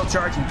cold steel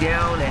charging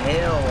down a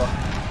hill.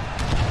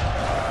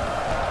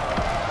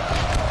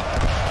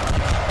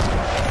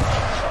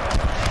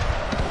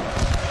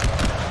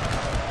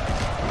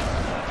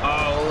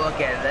 Look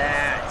at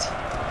that.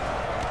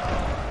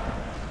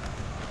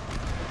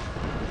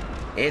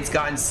 It's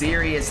gotten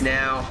serious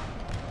now.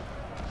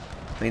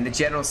 I mean, the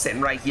general's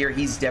sitting right here.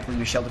 He's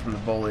definitely sheltered from the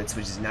bullets,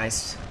 which is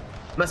nice.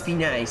 Must be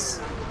nice.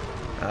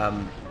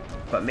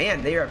 But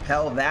man, they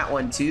repelled that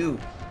one too.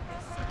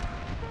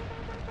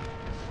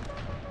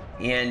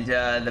 And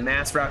the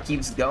mass route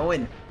keeps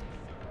going.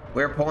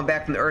 We're pulling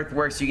back from the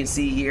earthworks. You can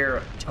see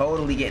here,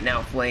 totally getting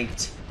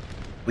outflanked.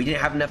 We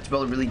didn't have enough to be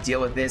able to really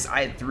deal with this.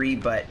 I had 3,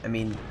 but I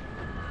mean...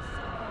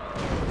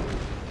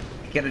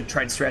 Gotta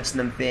try to stretch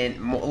them thin,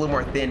 a little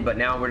more thin, but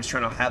now we're just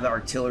trying to have the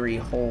artillery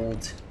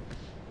hold.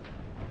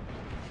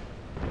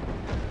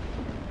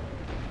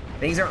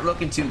 Things aren't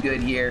looking too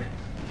good here.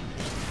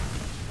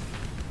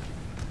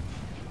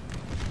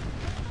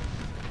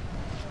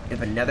 We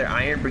have another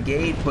Iron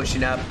Brigade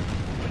pushing up.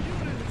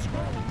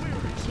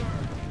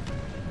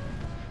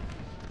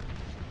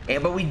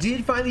 But we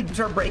did finally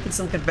start breaking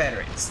some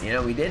Confederates. You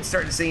know, we did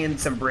start seeing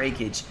some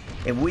breakage.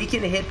 If we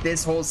can hit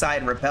this whole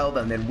side and repel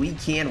them, then we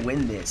can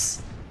win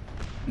this.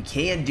 We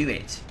can do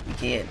it. We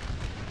can.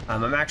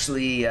 I'm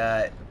actually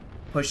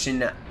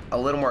pushing a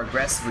little more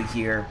aggressively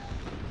here.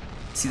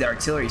 See, the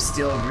artillery is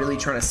still really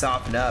trying to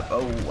soften up.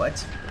 Oh, what?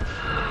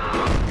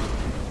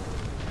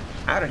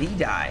 How did he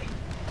die?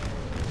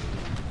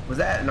 Was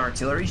that an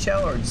artillery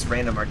shell or just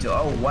random artillery?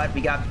 Oh, what? We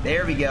got...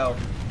 There we go.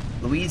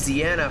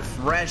 Louisiana,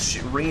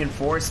 fresh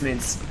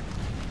reinforcements.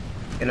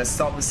 Gonna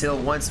assault this hill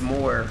once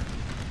more.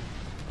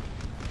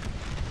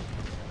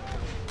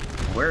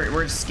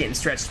 We're just getting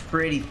stretched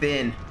pretty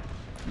thin.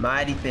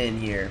 Mighty thin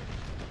here.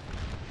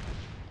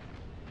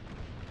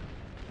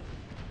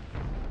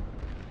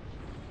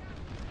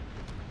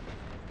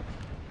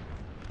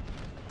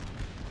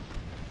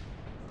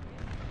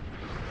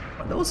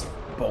 Are those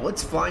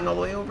bullets flying all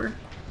the way over?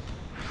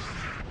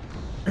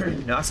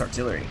 No, that's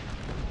artillery.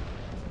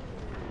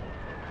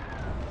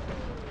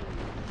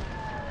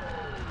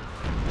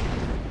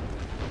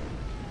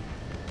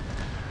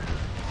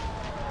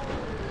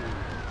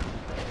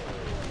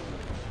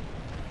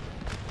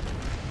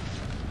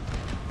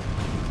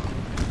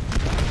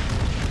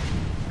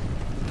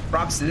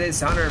 Props to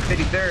this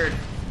 153rd,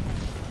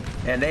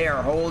 and they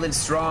are holding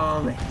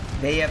strong.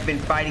 They have been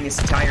fighting this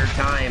entire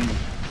time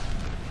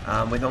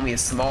with only a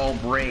small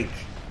break.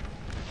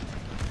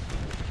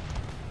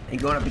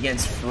 And going up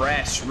against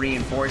fresh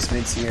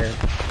reinforcements here.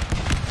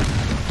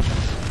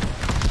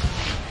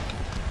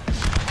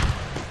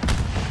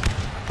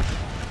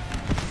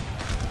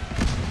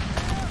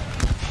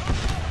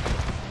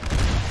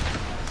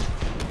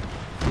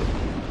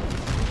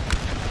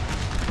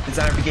 This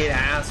Iron Brigade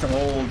has to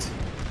hold.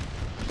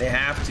 They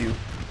have to.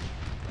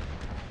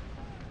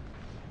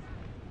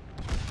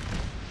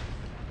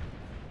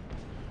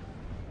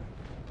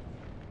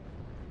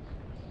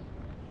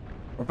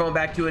 We're going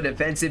back to a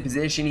defensive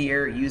position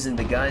here using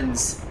the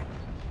guns.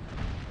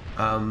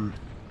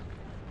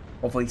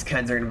 Hopefully these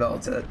guns are going to be able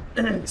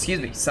to, excuse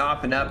me,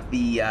 soften up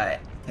the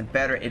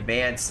Confederate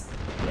advance.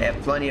 They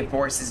have plenty of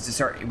forces to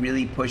start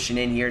really pushing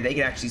in here. They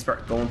can actually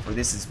start going for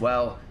this as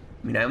well.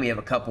 I mean, I only have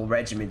a couple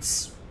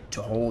regiments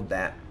to hold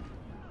that.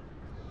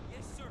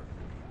 Yes, sir.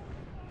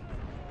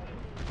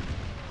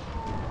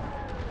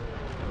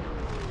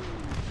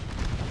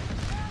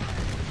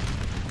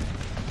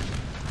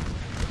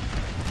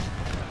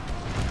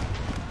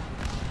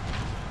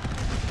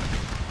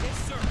 Yes,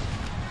 sir.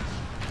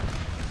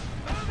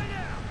 Moving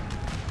out.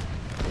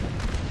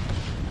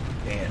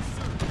 Man.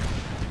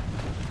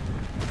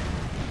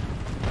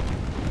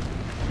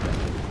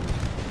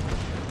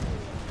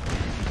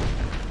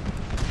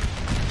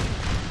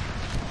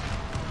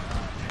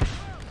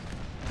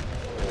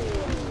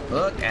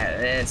 Look at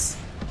this.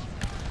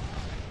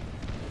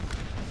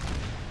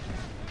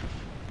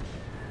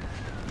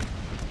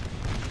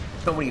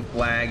 So many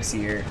flags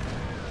here.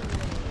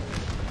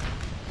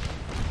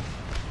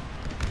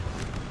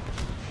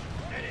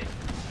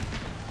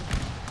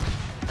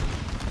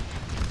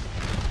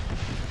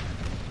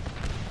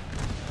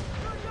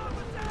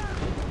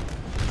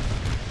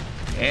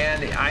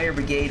 And the Iron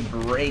Brigade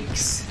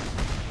breaks.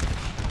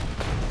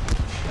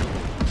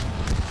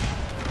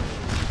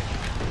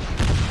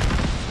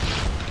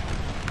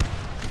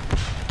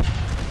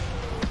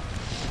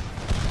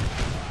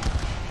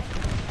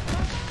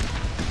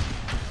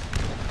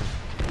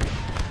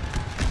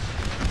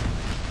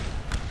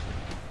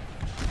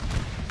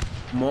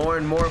 More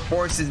and more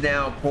forces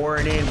now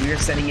pouring in. We are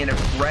sending in a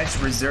fresh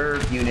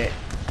reserve unit.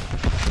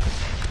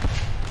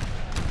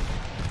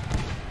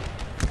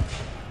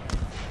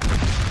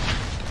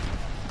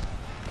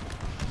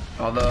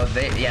 Although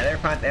they're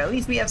fine. At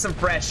least we have some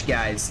fresh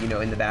guys, you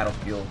know, in the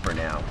battlefield for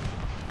now.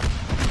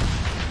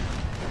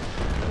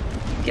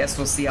 Guess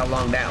we'll see how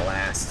long that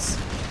lasts.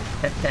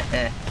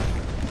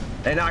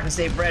 They're not gonna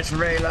stay fresh for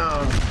very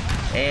long.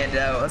 And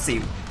let's see,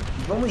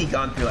 we've only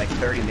gone through like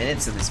 30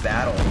 minutes of this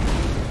battle.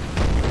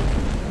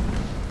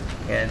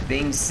 And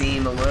things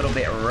seem a little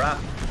bit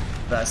rough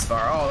thus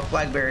far. Oh, the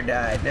flag bearer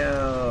died.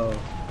 No.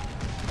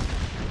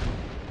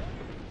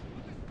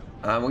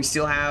 We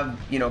still have,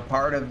 you know,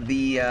 part of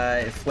the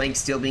flank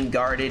still being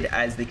guarded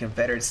as the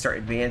Confederates start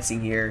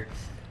advancing here.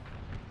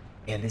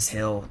 And this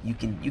hill, you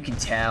can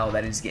tell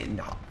that it's getting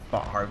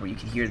fought hard. Where you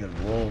can hear the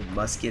roll of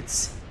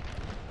muskets,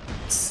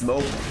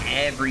 smoke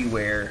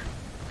everywhere.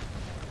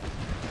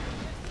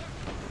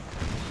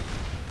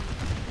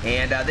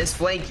 And this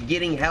flank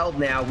getting held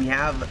now. We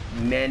have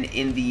men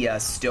in the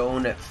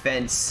stone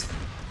fence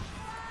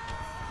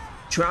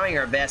trying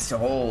our best to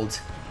hold.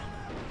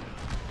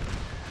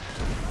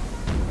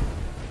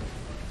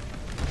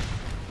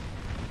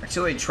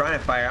 Artillery trying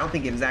to fire. I don't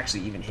think it was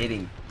actually even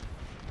hitting.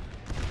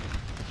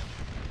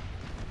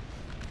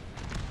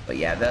 But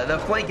yeah, the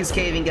flank is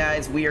caving,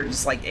 guys. We are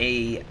just like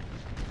a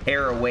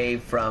hair away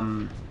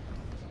from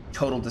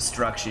total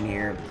destruction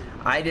here.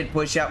 I did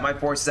push out my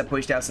forces. I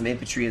pushed out some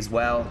infantry as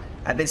well.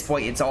 At this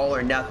point, it's all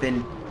or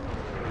nothing.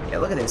 Yeah,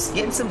 look at this.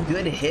 Getting some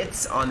good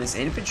hits on this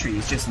infantry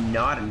is just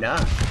not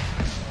enough.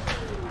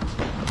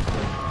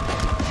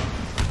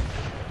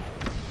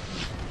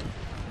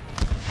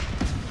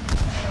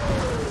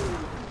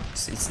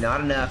 It's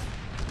not enough.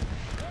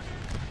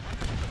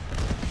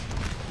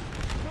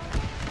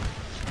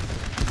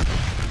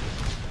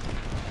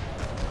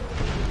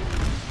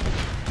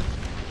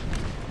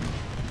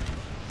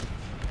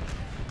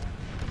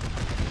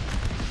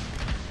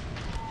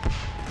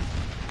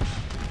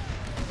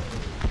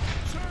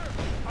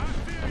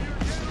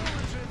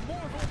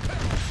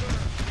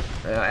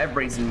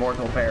 Everybody's in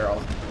mortal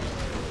peril.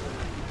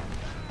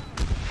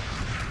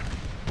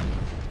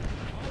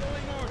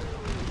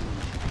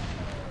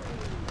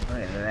 Look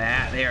at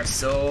that. They are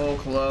so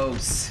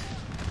close.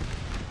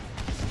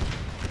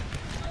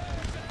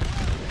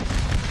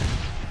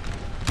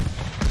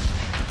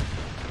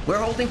 We're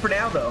holding for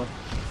now, though.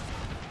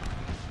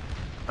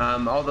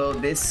 Although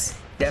this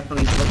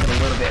definitely is looking a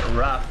little bit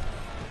rough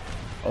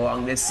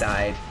along this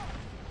side.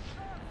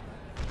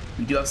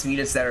 We do have some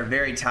units that are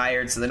very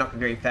tired, so they're not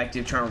very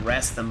effective. Trying to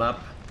rest them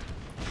up.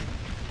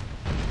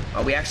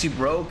 We actually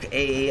broke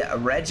a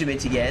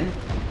regiment again.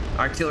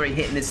 Artillery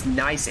hitting this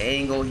nice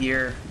angle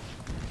here.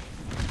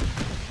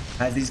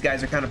 As these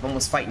guys are kind of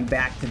almost fighting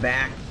back to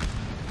back.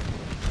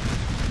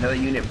 Another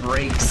unit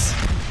breaks.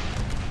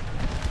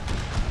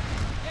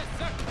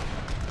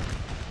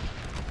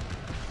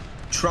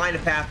 Trying to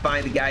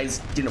pathfind. The guys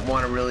didn't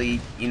want to really,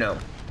 you know,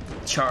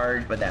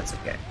 charge, but that's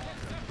okay.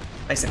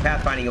 Like I said,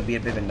 pathfinding will be a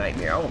bit of a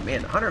nightmare. Oh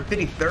man,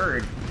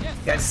 153rd.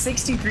 Got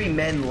 63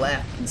 men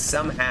left, and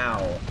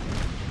somehow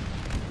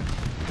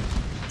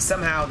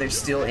they're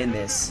still in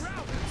this.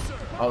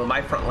 Although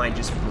my front line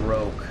just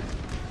broke.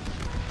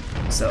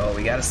 So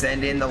we got to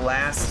send in the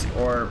last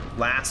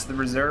of the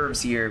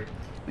reserves here.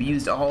 We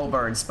used all of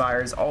our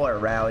inspires, all our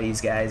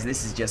rallies, guys.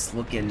 This is just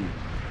looking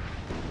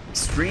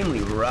extremely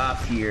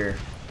rough here.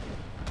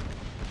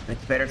 The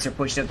Confederates are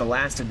pushing up the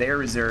last of their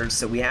reserves,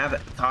 so we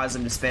have caused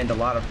them to spend a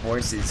lot of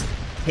forces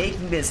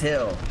taking this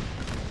hill,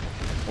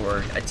 or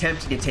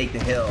attempting to take the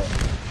hill.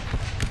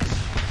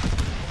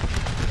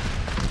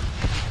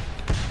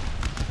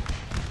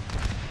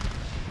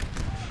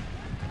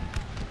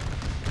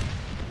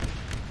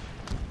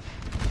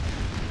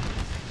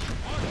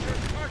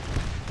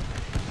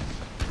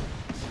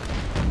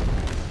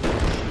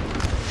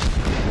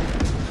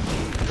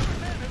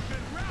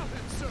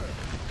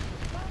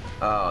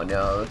 Oh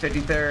no, the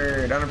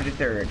 53rd,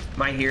 153rd.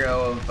 My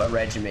hero of a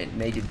regiment.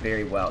 And they did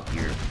very well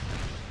here.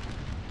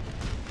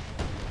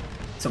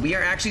 So we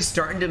are actually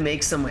starting to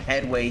make some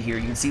headway here.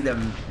 You can see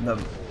them,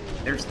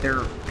 they're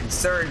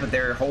concerned, but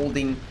they're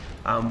holding.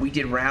 We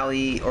did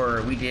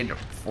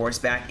force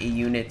back a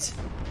unit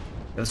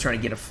that was trying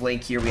to get a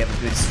flank here. We have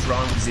a good,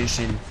 strong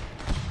position.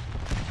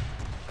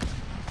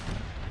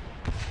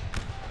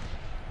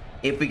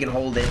 If we can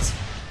hold it.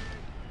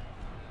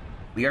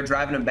 We are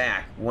driving them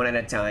back one at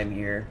a time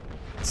here.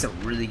 It's a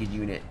really good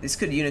unit. This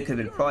unit could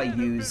have been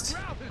probably used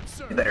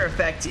to better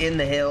effect in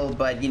the hill,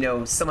 but you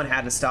know, someone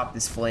had to stop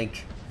this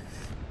flank.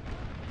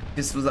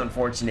 This was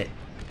unfortunate.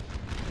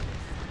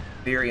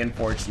 Very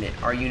unfortunate.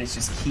 Our units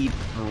just keep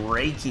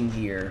breaking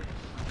here.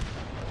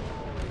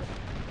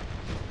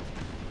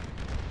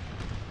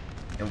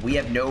 And we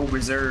have no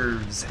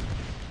reserves.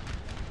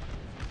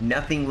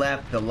 Nothing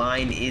left. The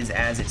line is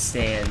as it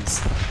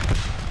stands.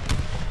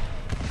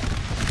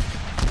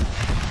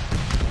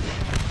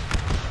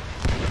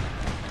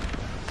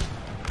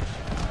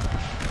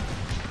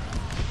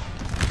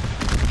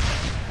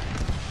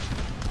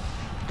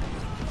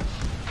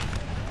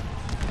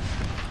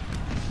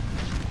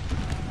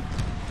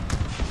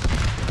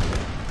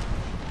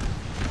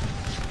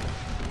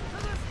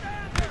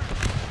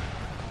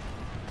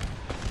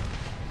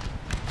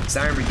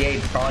 Iron Brigade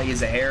probably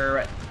is a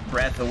hair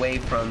breadth away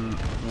from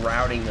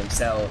routing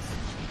themselves.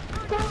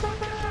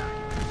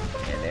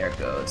 And there it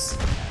goes.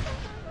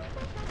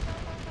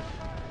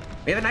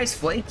 We have a nice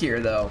flank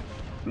here, though.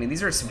 I mean,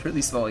 these are some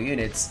really small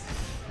units.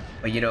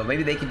 But, you know,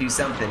 maybe they can do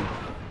something.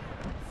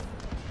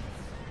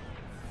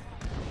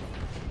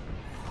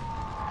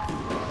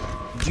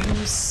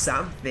 Do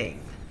something.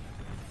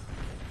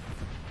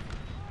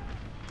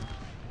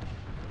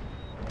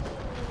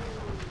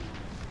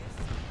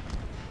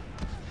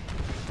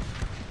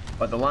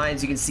 But the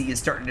lines, you can see, is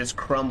starting to just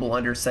crumble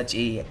under such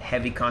a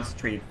heavy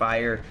concentrated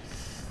fire.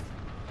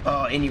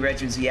 Oh, any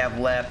regiments we have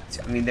left,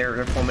 I mean,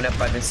 they're forming up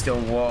by this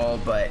stone wall,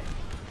 but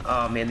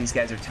oh man, these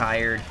guys are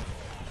tired.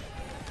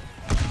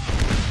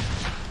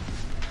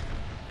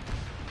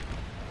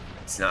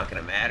 It's not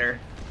gonna matter.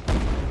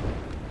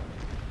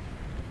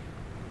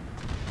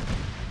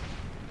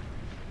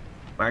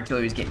 My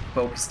artillery is getting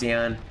focused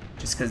down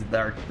just because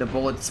the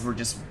bullets were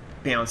just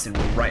bouncing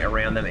right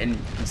around them, and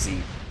you can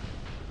see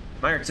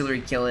my artillery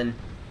killing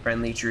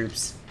friendly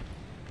troops.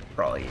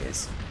 Probably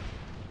is.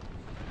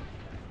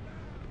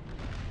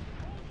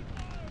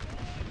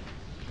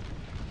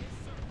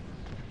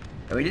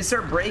 And we just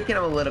start breaking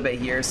them a little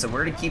bit here, so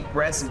we're gonna keep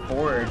pressing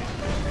forward.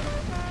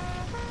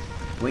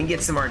 We can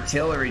get some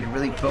artillery to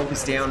really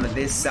focus down to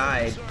this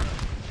side.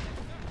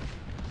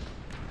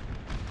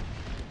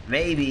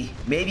 Maybe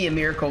a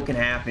miracle can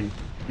happen.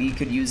 We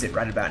could use it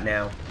right about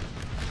now.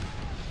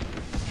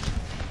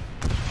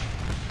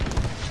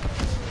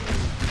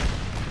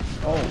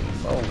 Holy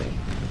moly.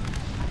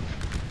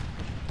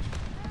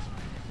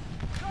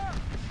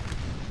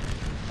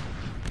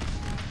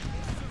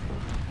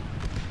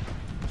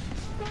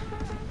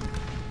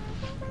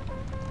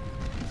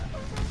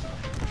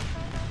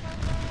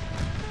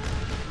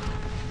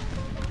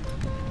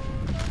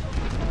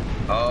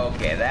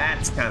 Okay,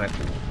 that's kind of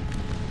cool.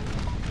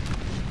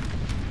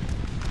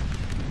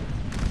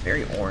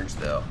 Very orange,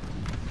 though.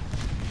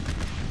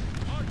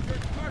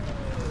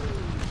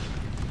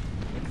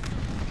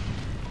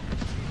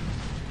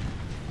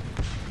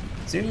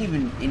 Is there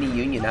even any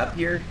Union up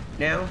here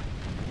now?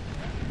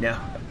 No.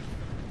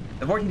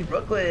 The 14th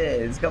Brooklyn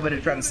is coming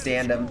to try to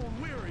stand them.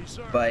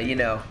 But, you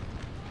know,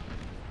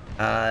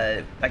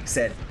 like I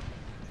said,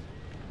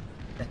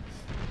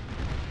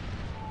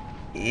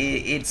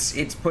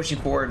 it's pushing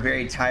forward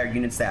very tired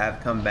units that have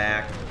come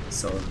back.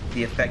 So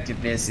the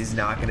effectiveness is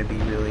not going to be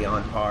really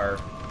on par.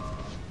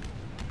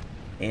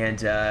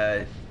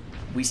 And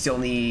we still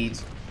need,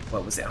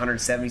 what was it,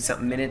 170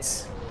 something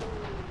minutes?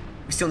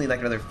 We still need like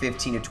another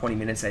 15 to 20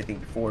 minutes, I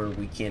think, before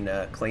we can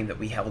claim that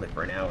we held it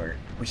for an hour,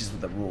 which is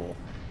the rule.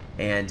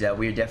 And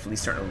we are definitely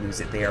starting to lose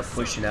it. They are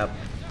pushing up.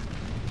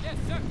 Yes,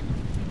 sir.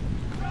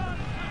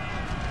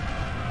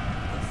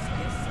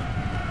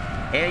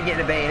 And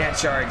getting a bayonet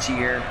charge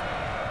here.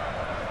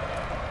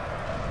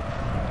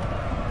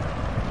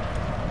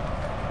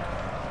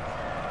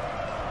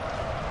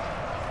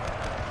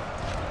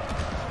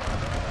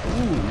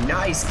 Ooh,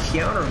 nice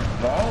counter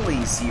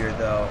volleys here,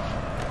 though.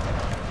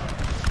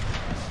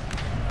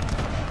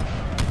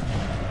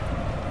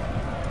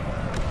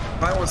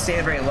 Probably won't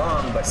stand very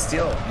long, but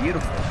still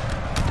beautiful.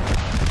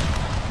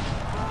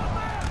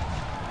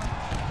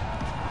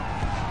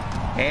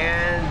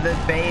 And the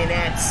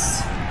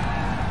bayonets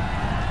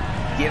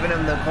giving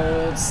them the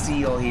cold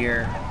steel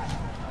here.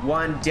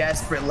 One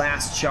desperate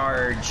last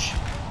charge.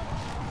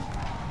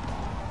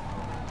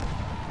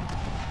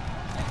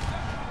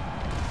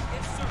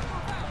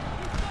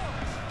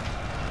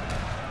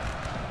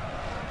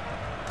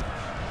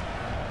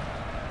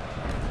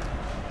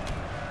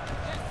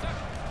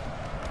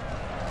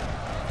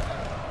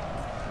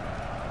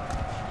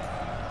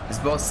 As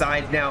both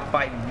sides now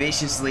fight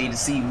viciously to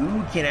see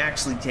who can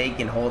actually take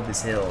and hold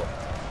this hill.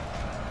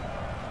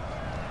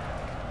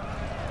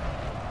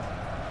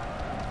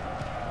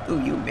 Ooh,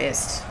 you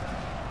missed.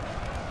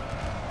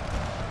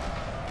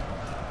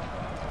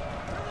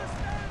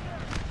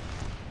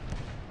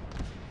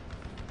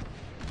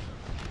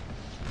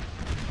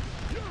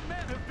 Your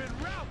men have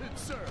been routed,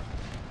 sir.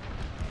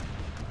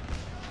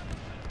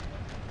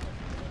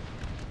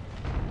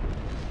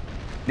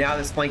 Now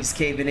this flank is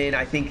caving in.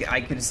 I think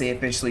I could say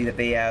officially that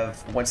they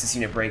have, once this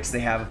unit breaks, they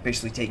have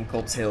officially taken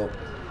Culps Hill.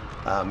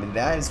 And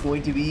that is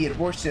going to be,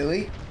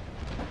 unfortunately,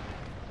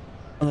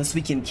 unless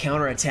we can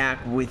counterattack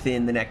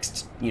within the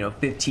next,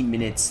 15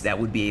 minutes, that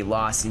would be a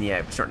loss. And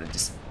yeah, we're starting to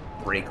just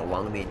break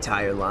along the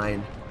entire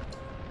line.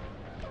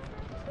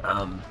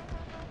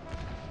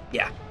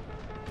 Yeah.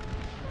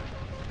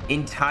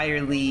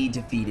 Entirely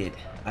defeated,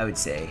 I would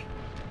say.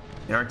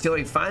 And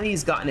artillery finally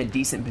has gotten a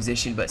decent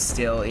position, but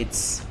still,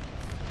 it's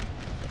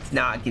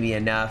not gonna be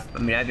enough. I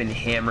mean, I've been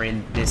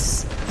hammering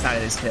this side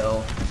of this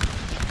hill.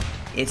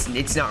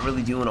 It's not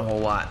really doing a whole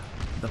lot.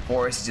 The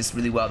forest is just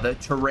really well. The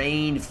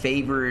terrain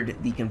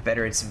favored the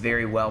Confederates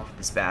very well for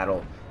this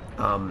battle,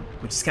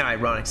 which is kind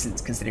of ironic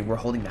since considering we're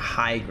holding the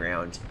high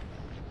ground.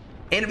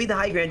 And I mean, the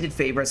high ground did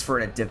favor us for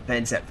a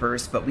defense at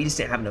first, but we just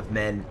didn't have enough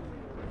men.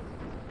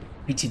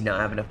 We did not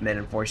have enough men,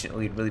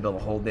 unfortunately, to really be able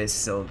to hold this.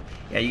 So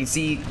yeah, you can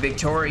see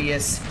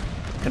victorious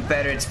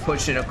Confederates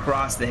pushing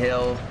across the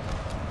hill,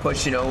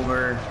 pushing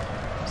over,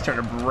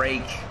 starting to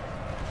break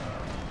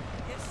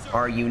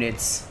our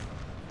units.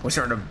 We're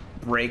starting to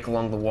break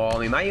along the wall. I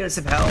mean, my units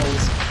have held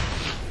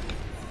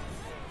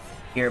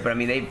here, but I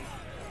mean,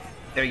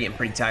 they're getting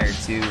pretty tired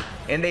too.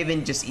 And they've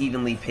been just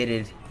evenly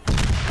pitted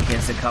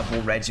against a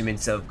couple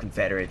regiments of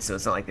Confederates, so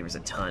it's not like there was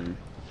a ton,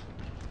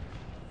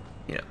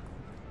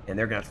 and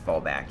they're gonna have to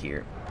fall back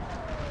here.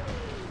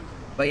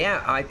 But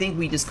yeah, I think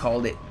we just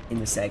called it in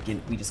the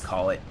second. We just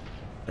call it,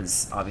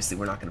 because obviously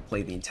we're not gonna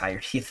play the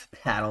entirety of the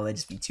battle. That'd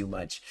just be too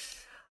much.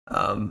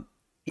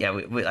 Yeah,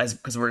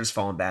 because we're just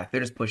falling back.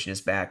 They're just pushing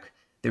us back.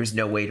 There's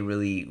no way to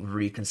really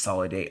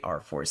reconsolidate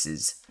our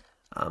forces.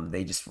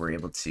 They just were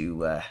able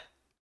to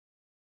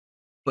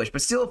push,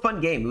 but still a fun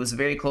game. It was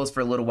very close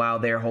for a little while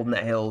there, holding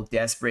that hill.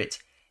 Desperate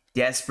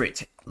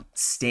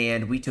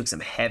stand. We took some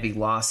heavy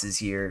losses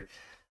here.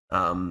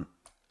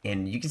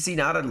 And you can see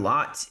not a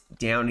lot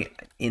down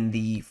in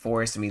the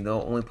forest. I mean, the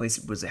only place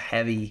it was a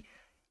heavy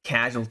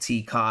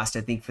casualty cost,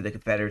 I think, for the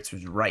Confederates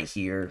was right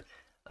here.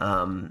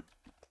 I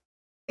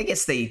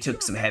guess they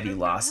took some heavy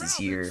losses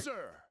here.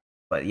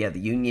 But yeah, the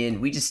Union,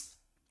 we just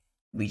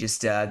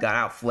got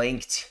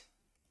outflanked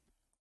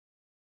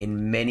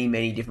in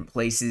many different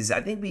places. I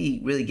think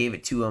we really gave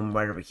it to them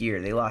right over here.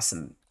 They lost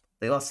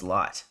a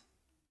lot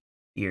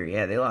here.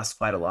 Yeah, they lost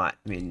quite a lot.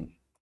 I mean,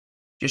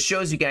 just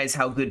shows you guys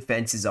how good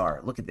fences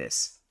are. Look at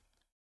this.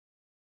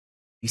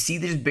 You see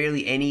there's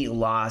barely any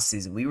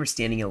losses. We were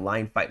standing in a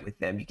line fight with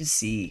them. You can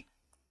see.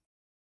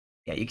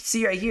 Yeah, you can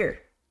see right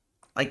here.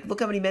 Like, look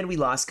how many men we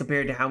lost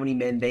compared to how many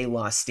men they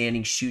lost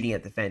standing shooting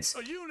at the fence.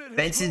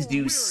 Fences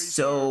do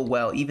so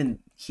well. Even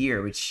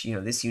here, which,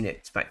 this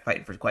unit's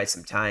fighting for quite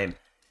some time.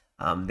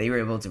 They were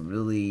able to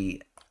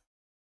really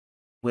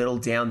whittle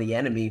down the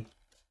enemy.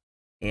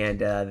 And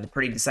the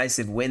pretty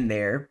decisive win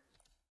there.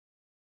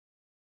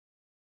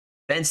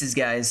 Fences,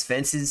 guys.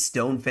 Fences,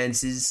 stone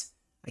fences.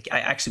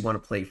 I actually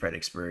want to play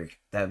Fredericksburg.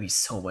 That would be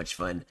so much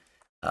fun.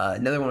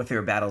 Another one of my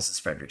favorite battles is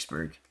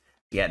Fredericksburg.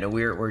 Yeah, no,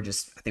 we're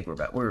just, I think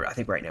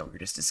right now we're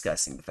just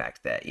discussing the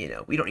fact that,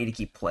 we don't need to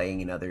keep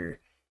playing another,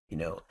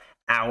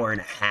 hour and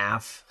a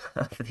half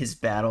for this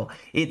battle.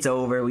 It's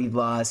over. We've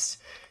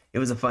lost. It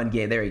was a fun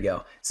game. There you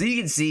go. So you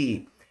can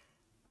see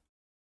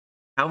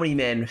how many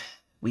men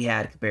we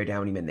had compared to how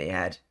many men they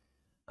had.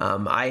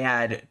 I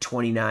had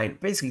 29,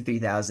 basically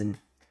 3,000.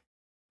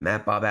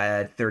 Matt Bob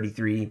had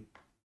 33.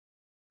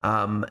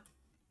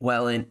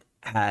 Welland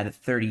had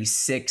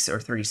 36 or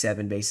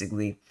 37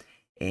 basically.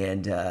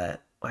 And,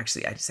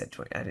 actually, I just had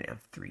 20. I didn't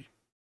have 3.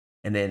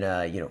 And then,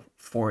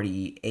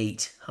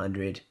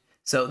 4,800.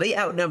 So they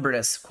outnumbered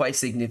us quite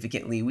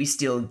significantly. We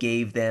still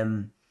gave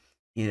them,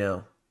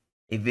 a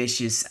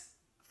vicious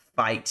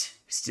fight.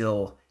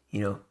 Still,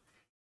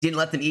 didn't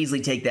let them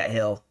easily take that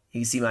hill.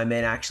 You can see my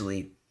men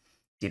actually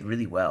did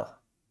really well.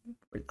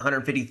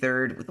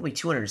 153rd with only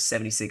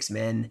 276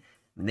 men.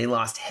 And they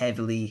lost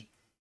heavily.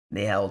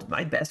 They held.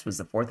 My best was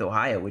the 4th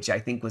Ohio, which I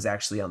think was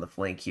actually on the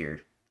flank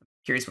here.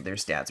 Curious what their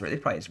stats were. They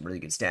probably had some really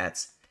good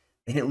stats.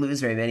 They didn't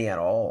lose very many at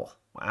all.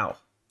 Wow.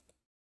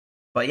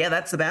 But yeah,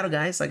 that's the battle,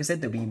 guys. Like I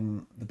said, there'll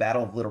be the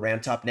Battle of Little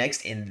Round Top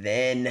next, and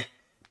then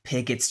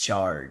Pickett's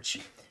Charge.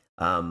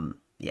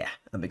 Yeah,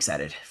 I'm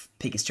excited.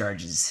 Pickett's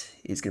Charge is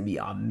going to be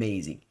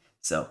amazing.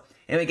 So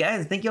anyway,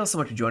 guys, thank you all so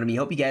much for joining me.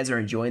 Hope you guys are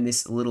enjoying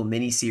this little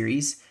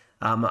mini-series.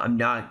 I'm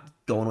not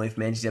going away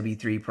from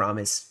NGW3,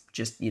 promise.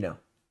 Just,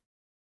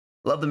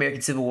 love the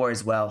American Civil War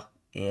as well.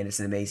 And it's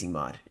an amazing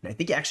mod. And I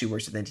think it actually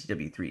works with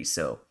NTW3.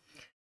 So,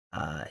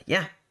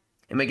 yeah.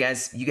 Anyway,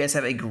 guys, you guys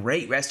have a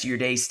great rest of your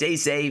day. Stay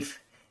safe.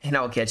 And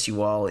I'll catch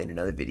you all in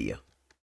another video.